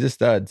 he's a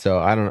stud. So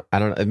I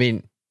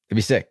mean, it'd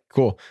be sick.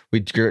 Cool.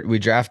 We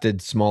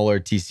drafted smaller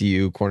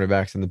TCU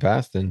cornerbacks in the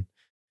past, and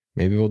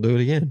maybe we'll do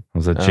it again.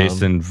 Was that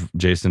Jason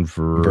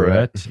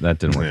Verrett? That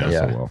didn't work out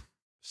so well.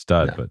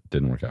 Stud, but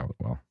didn't work out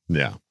well.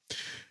 Yeah.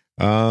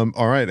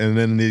 All right. And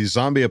then the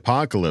zombie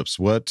apocalypse,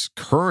 what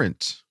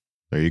current,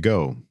 there you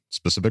go,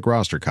 specific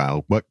roster,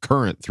 Kyle. What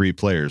current 3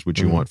 players would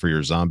you want for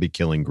your zombie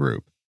killing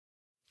group?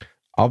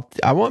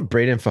 I want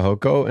Braden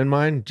Fehoko in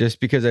mine, just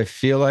because I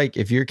feel like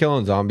if you're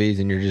killing zombies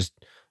and you're just,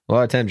 a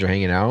lot of times you're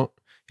hanging out,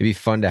 it'd be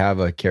fun to have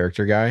a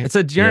character guy. It's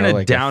you're in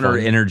a downer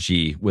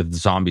energy with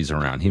zombies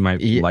around. He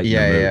might lighten the mood.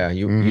 Yeah.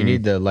 You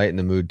need the lighten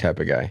the mood type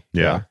of guy.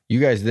 Yeah. You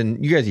guys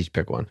each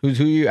pick one. Who are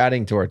you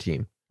adding to our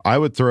team? I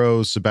would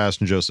throw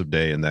Sebastian Joseph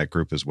Day in that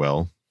group as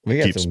well. We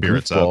got keep some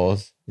spirits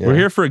goofballs. up. Yeah. We're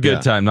here for a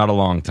good time, not a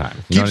long time.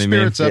 You know what I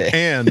mean? Spirits up,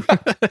 and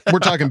we're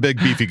talking big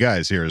beefy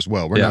guys here as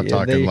well. We're not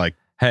talking like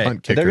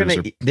punt kickers.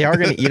 They are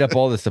gonna eat up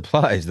all the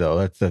supplies though.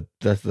 That's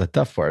the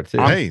tough part too.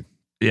 Hey,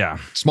 yeah,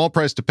 small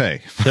price to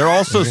pay. They're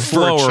also for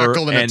slower. a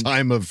chuckle in a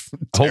time of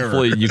terror.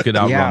 Hopefully, you could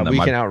outrun them. We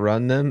can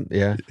outrun them.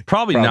 Yeah,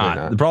 probably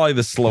not. Probably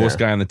the slowest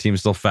guy on the team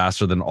is still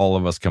faster than all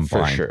of us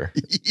combined. For sure.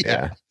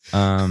 Yeah.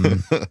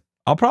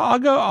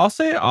 I'll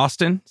say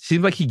Austin.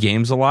 Seems like he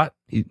games a lot.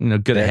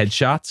 Good at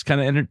headshots,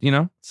 kind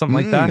of, something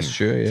like that. That's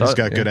true. Yeah. He's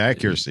got good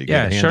accuracy.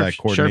 Yeah, good hand-eye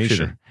coordination.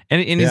 Sharpshooter.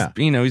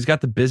 And he's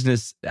got the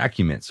business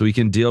acumen, so he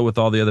can deal with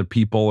all the other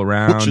people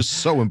around, which is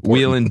so important.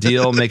 Wheel and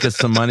deal, make us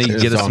some money,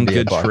 get us some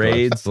good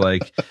trades,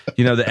 like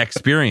the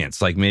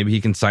experience. Like maybe he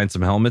can sign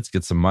some helmets,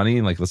 get some money,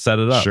 and let's set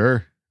it up.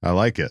 Sure, I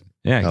like it.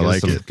 Yeah,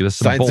 get us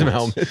some some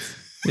helmets.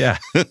 Yeah,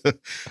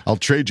 I'll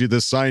trade you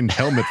this signed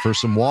helmet for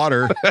some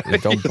water.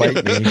 Don't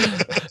bite me.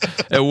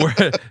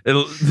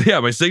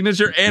 My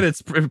signature and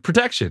it's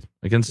protection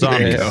against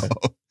zombies.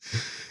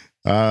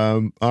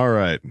 All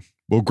right.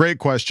 Well, great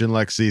question,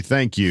 Lexi.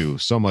 Thank you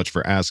so much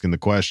for asking the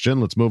question.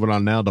 Let's move it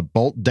on now to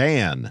Bolt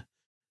Dan,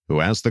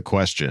 who asked the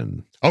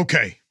question.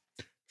 Okay.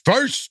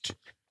 First,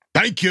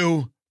 thank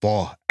you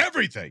for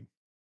everything.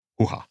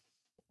 Hoo-ha.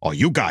 Are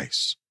you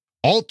guys,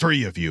 all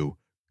 3 of you,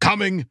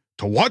 coming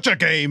to watch a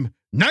game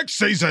next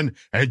season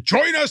and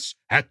join us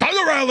at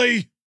Thunder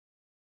Alley?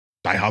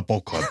 Die Hard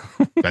Boat Club,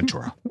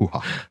 Ventura.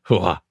 Hoo-ha.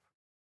 Hoo-ha.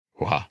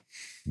 Hoo-ha.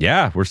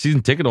 Yeah, we're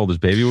season ticket holders,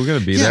 baby. We're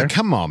gonna be there.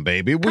 Come on,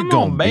 baby. We're Come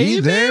gonna on, be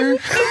baby. there.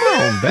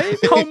 Come on, baby.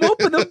 Home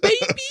opener,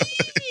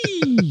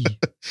 baby.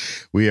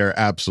 We are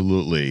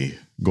absolutely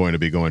going to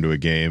be going to a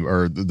game,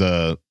 or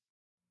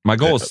my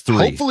goal is 3.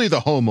 Hopefully the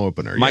home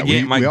opener. My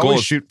we goal always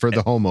is shoot for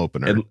the home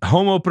opener.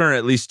 Home opener,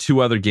 at least 2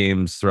 other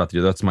games throughout the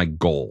year. That's my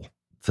goal.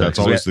 That's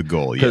always the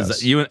goal. Because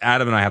yes. you and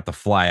Adam and I have to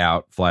fly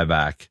out, fly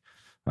back.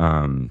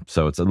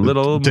 So it's a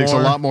little It takes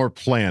more, a lot more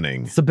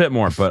planning. It's a bit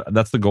more, but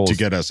that's the goal to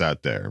get us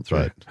out there. That's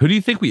right. Who do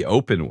you think we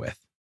open with?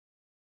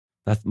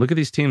 Look at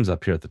these teams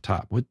up here at the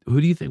top. Who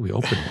do you think we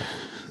open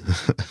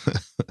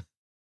with?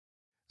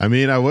 I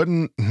mean, I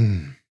wouldn't.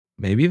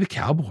 Maybe the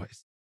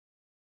Cowboys.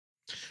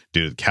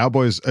 Dude,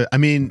 Cowboys. I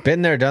mean,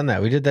 been there, done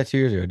that. We did that 2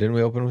 years ago. Didn't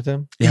we open with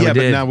them? Yeah,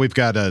 but now we've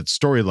got a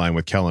storyline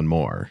with Kellen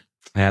Moore.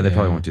 Yeah, they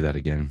probably won't do that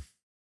again.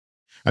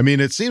 I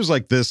mean, it seems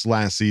like this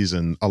last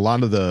season, a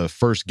lot of the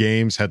first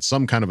games had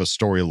some kind of a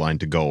storyline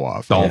to go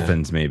off.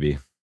 Dolphins, maybe.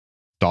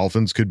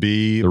 Dolphins could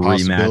be The a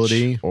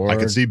possibility. rematch. I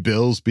could see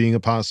Bills being a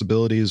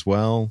possibility as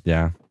well.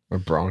 Yeah. Or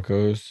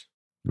Broncos.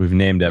 We've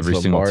named every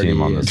single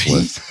team on this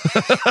list.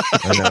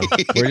 I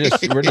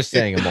know. We're just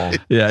saying them all.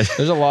 Yeah.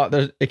 There's a lot.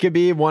 It could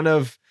be one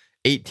of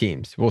 8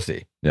 teams. We'll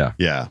see. Yeah.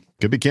 Yeah.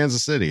 Could be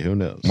Kansas City. Who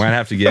knows? Might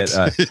have to get.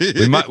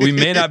 We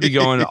may not be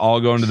going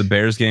to the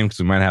Bears game because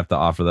we might have to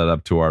offer that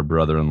up to our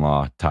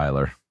brother-in-law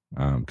Tyler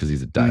because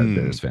he's a diehard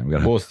Bears fan.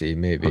 We'll see.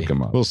 Maybe hook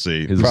him up. We'll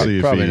see. He's We'll see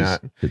if probably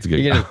he's- not. It's a good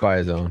He guy. can just buy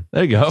his own.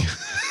 There you go. All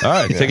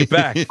right, take it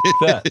back.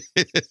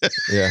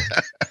 Yeah.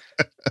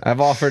 I've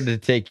offered to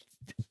take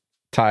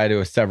Ty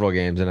to several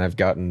games, and I've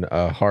gotten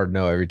a hard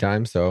no every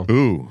time. So,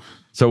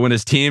 So when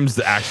his team's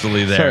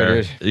actually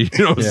there, Sorry, you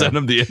don't send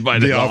him the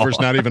invite. The at all. offer's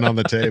not even on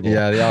the table.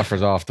 yeah, the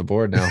offer's off the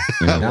board now.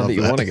 Now that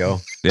you want to go.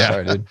 Yeah.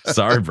 Sorry, dude.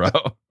 Sorry, bro.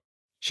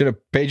 Should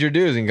have paid your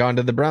dues and gone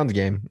to the Browns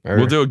game. Or-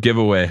 We'll do a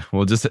giveaway.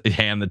 We'll just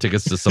hand the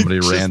tickets to somebody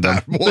Just random.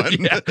 that one.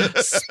 Yeah.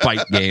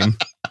 Spite game.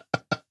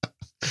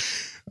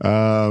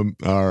 All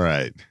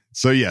right.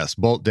 So yes,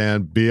 Bolt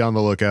Dan, be on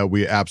the lookout.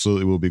 We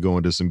absolutely will be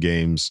going to some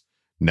games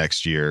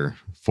next year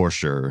for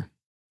sure.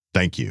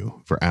 Thank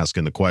you for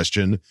asking the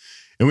question.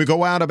 And we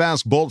go out of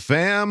Ask Bolt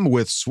Fam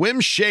with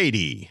Swim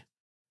Shady,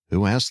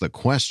 who asked the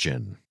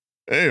question.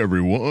 Hey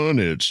everyone,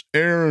 it's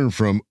Aaron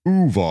from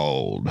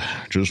Uvalde.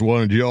 Just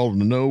wanted y'all to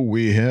know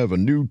we have a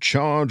new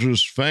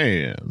Chargers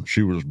fan.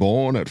 She was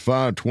born at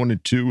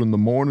 5:22 in the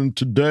morning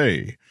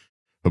today.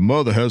 Her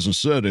mother hasn't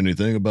said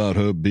anything about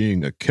her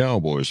being a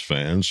Cowboys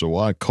fan, so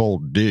I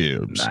called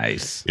dibs.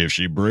 Nice. If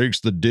she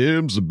breaks the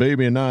dibs, the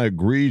baby and I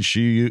agreed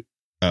she'll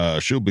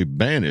be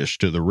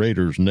banished to the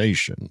Raiders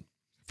Nation.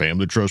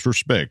 Family, trust,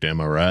 respect, am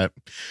I right?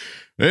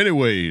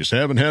 Anyways,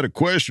 haven't had a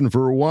question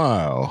for a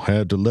while.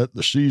 Had to let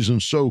the season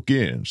soak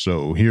in,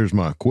 so here's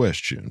my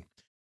question.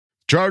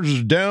 Chargers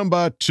are down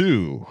by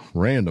 2.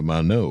 Random,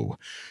 I know.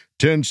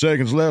 10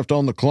 seconds left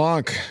on the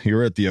clock.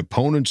 You're at the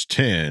opponent's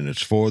 10.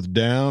 It's 4th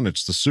down.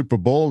 It's the Super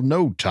Bowl.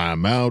 No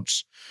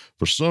timeouts.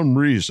 For some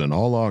reason,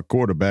 all our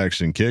quarterbacks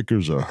and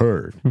kickers are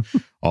hurt.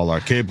 All our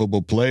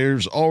capable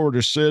players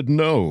already said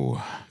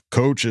no.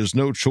 Coach has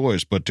no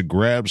choice but to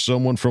grab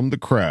someone from the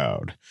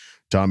crowd.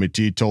 Tommy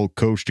T told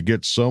Coach to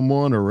get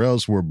someone or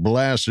else we're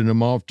blasting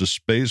him off to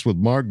space with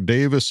Mark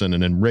Davis and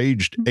an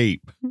enraged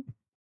ape.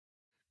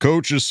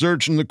 Coach is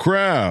searching the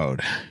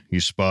crowd. He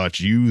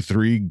spots you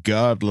 3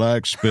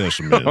 godlike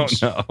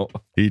specimens. Oh, no.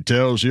 He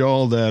tells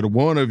y'all that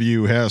one of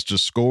you has to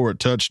score a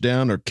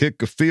touchdown or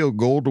kick a field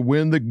goal to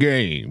win the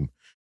game.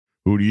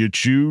 Who do you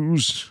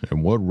choose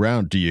and what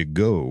route do you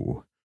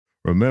go?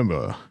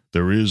 Remember,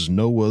 there is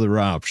no other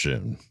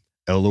option.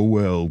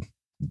 LOL,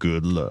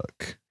 good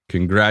luck.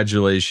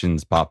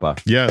 Congratulations, Papa.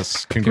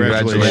 Yes,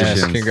 congratulations.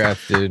 Yes,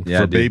 congrats, dude. Yeah,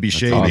 For dude, baby that's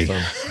Shady.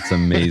 awesome. It's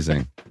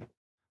amazing.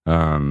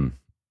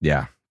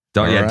 Yeah.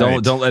 All right.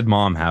 Don't let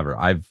mom have her.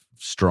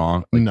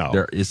 No.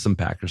 There is some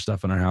Packer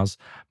stuff in our house.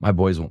 My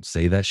boys won't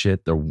say that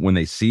shit. When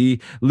they see,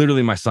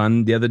 literally, my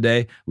son the other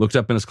day looked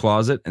up in his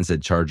closet and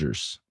said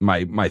Chargers.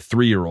 My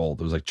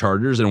 3-year-old was like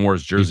Chargers and wore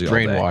his jersey all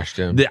day. brainwashed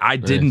him. I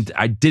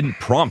didn't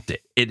prompt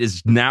it. It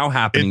is now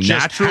happening It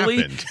just naturally.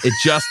 happened. It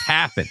just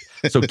happened.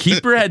 So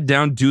keep your head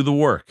down, do the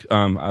work.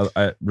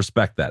 I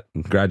respect that.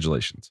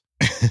 Congratulations.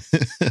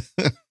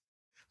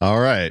 All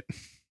right.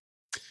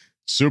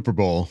 Super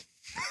Bowl.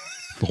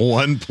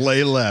 1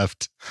 play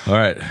left. All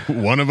right.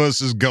 One of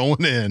us is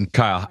going in.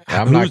 Kyle,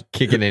 I'm not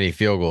kicking any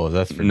field goals.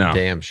 That's for No.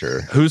 damn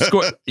sure. who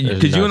scored? There's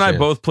Because no you and I chance.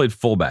 both played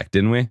fullback,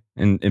 didn't we?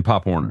 In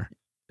Pop Warner.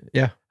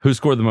 Yeah. Who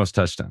scored the most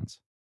touchdowns?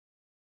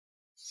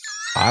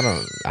 I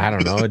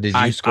don't know. Did you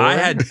I score?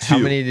 had How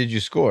 2. many did you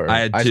score? I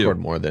had 2. I scored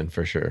more than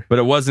for sure. But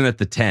it wasn't at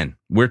the 10.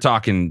 We're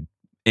talking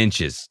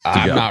inches. To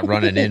I'm go. not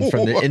running in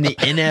from in the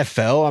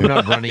NFL. I'm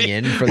not running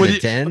in for What the do you-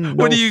 10.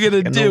 What No are you gonna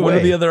fucking do? What are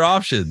way. the other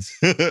options?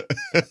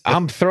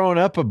 I'm throwing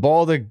up a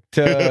ball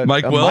to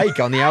Mike Will? Mike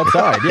on the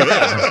outside.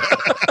 Yeah.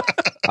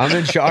 I'm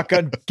in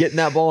shotgun getting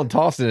that ball and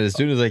tossing it as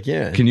soon as I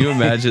can. Can you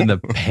imagine the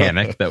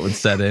panic that would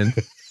set in?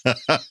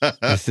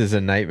 This is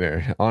a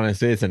nightmare.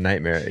 Honestly, it's a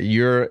nightmare.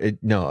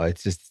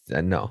 It's just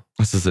no.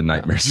 This is a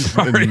nightmare.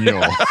 Sorry.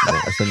 No,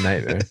 it's a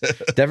nightmare.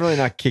 Definitely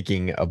not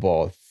kicking a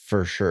ball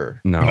for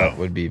sure. No. That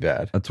would be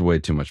bad. That's way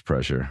too much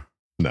pressure.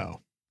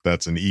 No,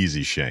 that's an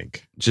easy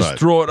shank. Just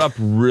throw it up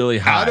really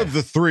high. Out of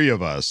the three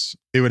of us,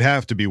 it would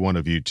have to be one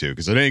of you two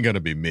because it ain't going to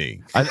be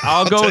me.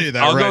 I'll go with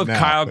now.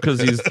 Kyle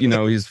because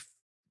he's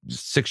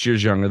 6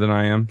 years younger than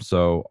I am.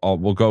 So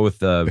we'll go with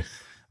the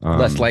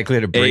less likely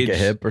to break a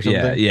hip or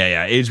something.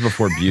 Yeah. Age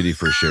before beauty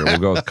for sure. We'll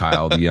go with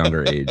Kyle, the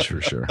younger age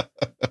for sure.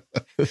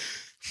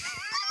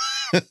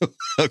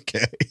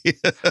 Okay.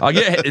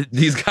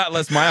 He's got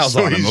less miles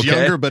so on him. He's okay?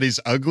 younger, but he's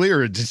ugly,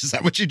 or is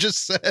that what you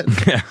just said?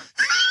 Yeah.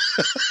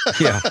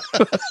 Yeah.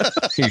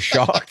 He's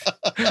shocked.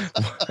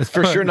 It's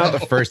for sure not the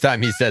first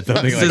time he said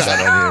something like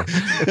that on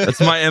here. That's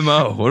my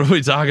MO. What are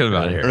we talking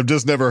about here? I've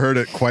just never heard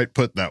it quite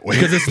put that way.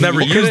 Because it's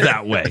never used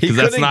that way. Because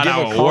that's not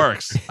how it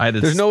works.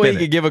 There's no way you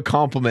could give a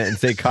compliment and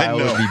say Kyle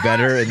would be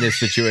better in this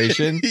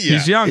situation.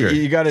 He's younger.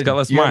 You got to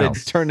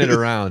turn it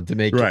around to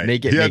make it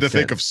make You had to sense.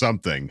 think of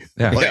something.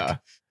 Yeah.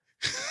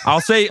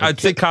 I'd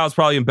say Kyle's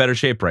probably in better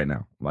shape right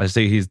now. I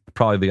say he's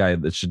probably the guy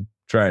that should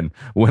try and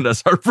win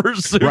us our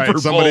first Super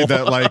Bowl. Somebody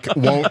that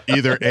won't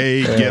either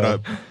get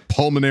a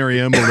pulmonary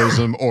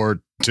embolism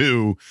or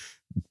two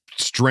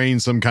strain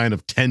some kind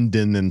of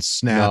tendon and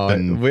snap.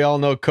 And we all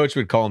know Coach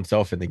would call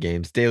himself in the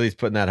game. Staley's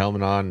putting that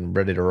helmet on and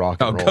ready to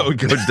rock and roll.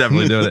 Coach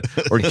definitely doing it.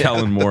 Or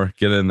Kellen Moore,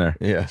 get in there.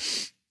 Yeah.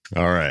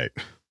 All right.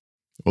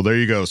 Well, there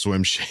you go,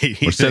 Swim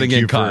Shady. We're sending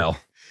in Kyle.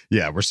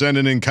 We're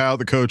sending in Kyle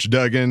the Coach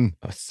Duggan.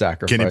 A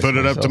sacrifice. Can you put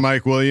it up to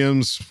Mike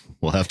Williams?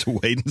 We'll have to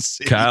wait and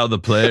see. Kyle the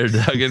player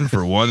Duggan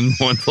for one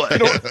play. You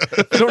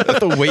don't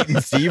have to wait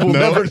and see. We'll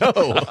never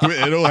know.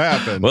 It'll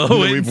happen. We'll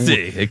wait and see.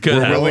 It could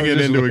We're happen. willing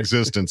it into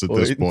existence at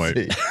this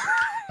point.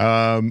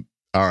 All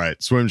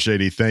right. Swim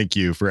Shady, thank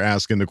you for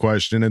asking the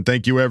question. And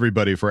thank you,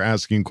 everybody, for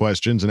asking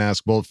questions and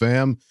Ask Bolt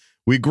Fam.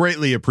 We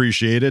greatly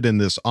appreciate it in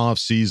this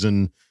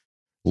off-season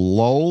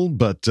lull.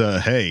 But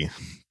hey,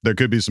 there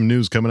could be some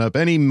news coming up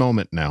any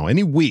moment now,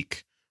 any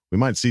week. We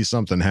might see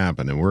something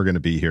happen, and we're going to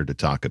be here to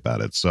talk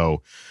about it.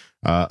 So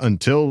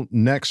until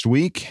next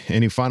week,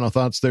 any final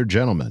thoughts there,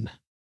 gentlemen?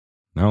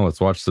 No, let's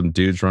watch some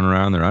dudes run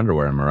around in their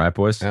underwear. Am I right,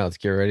 boys? Yeah, let's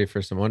get ready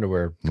for some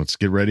underwear. Let's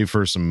get ready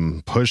for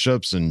some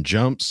push-ups and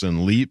jumps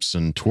and leaps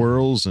and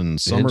twirls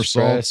and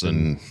somersaults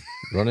and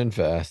running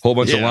fast. Whole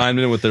bunch of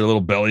linemen with their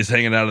little bellies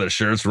hanging out of their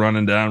shirts,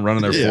 running their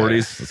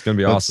 40s. It's going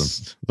to be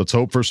awesome. Let's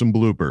hope for some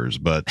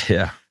bloopers, but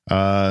yeah.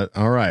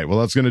 All right. Well,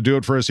 that's going to do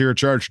it for us here at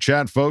Charge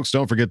Chat, folks.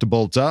 Don't forget to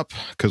bolt up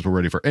because we're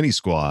ready for any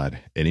squad,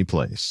 any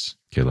place.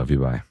 Okay, love you,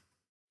 bye.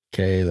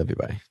 Okay, love you,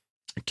 bye.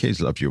 Okay,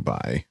 love you,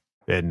 bye.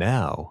 And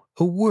now,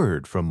 a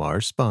word from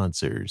our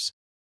sponsors.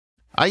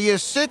 Are you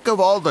sick of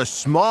all the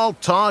small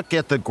talk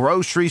at the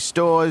grocery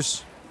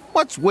stores?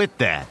 What's with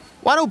that?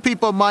 Why don't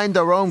people mind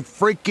their own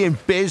freaking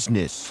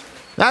business?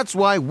 That's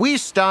why we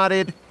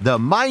started the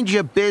Mind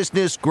Your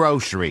Business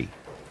Grocery.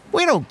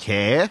 We don't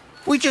care.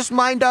 We just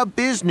mind our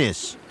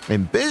business.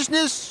 And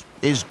business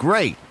is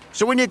great.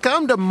 So when you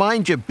come to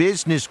Mind Your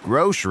Business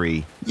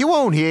Grocery, you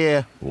won't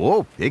hear,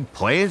 "Oh, big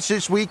plans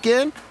this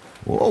weekend?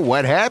 Oh,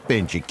 what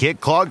happened? Your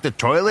kid clogged the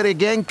toilet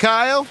again,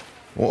 Kyle?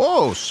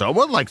 Oh,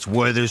 someone likes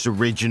Werther's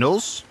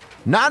Originals."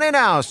 Not in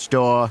our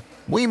store.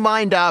 We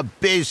mind our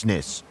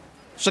business.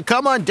 So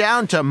come on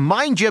down to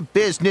Mind Your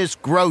Business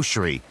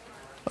Grocery.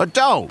 Or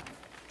don't.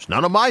 It's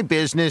none of my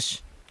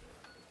business.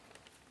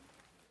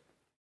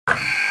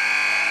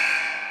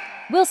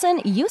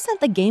 Wilson, you sent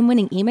the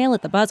game-winning email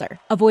at the buzzer,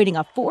 avoiding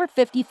a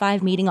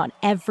 4:55 meeting on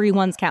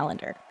everyone's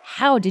calendar.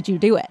 How did you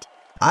do it?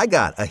 I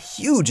got a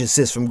huge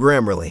assist from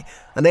Grammarly,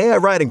 an AI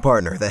writing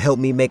partner that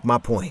helped me make my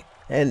point.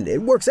 And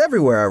it works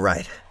everywhere I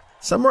write.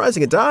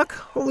 Summarizing a doc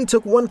only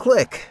took one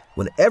click.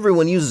 When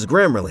everyone uses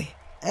Grammarly,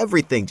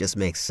 everything just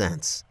makes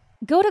sense.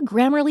 Go to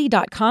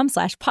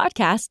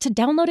Grammarly.com/podcast to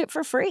download it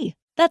for free.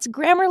 That's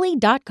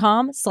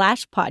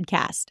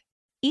Grammarly.com/podcast.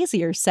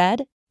 Easier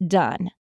said, done.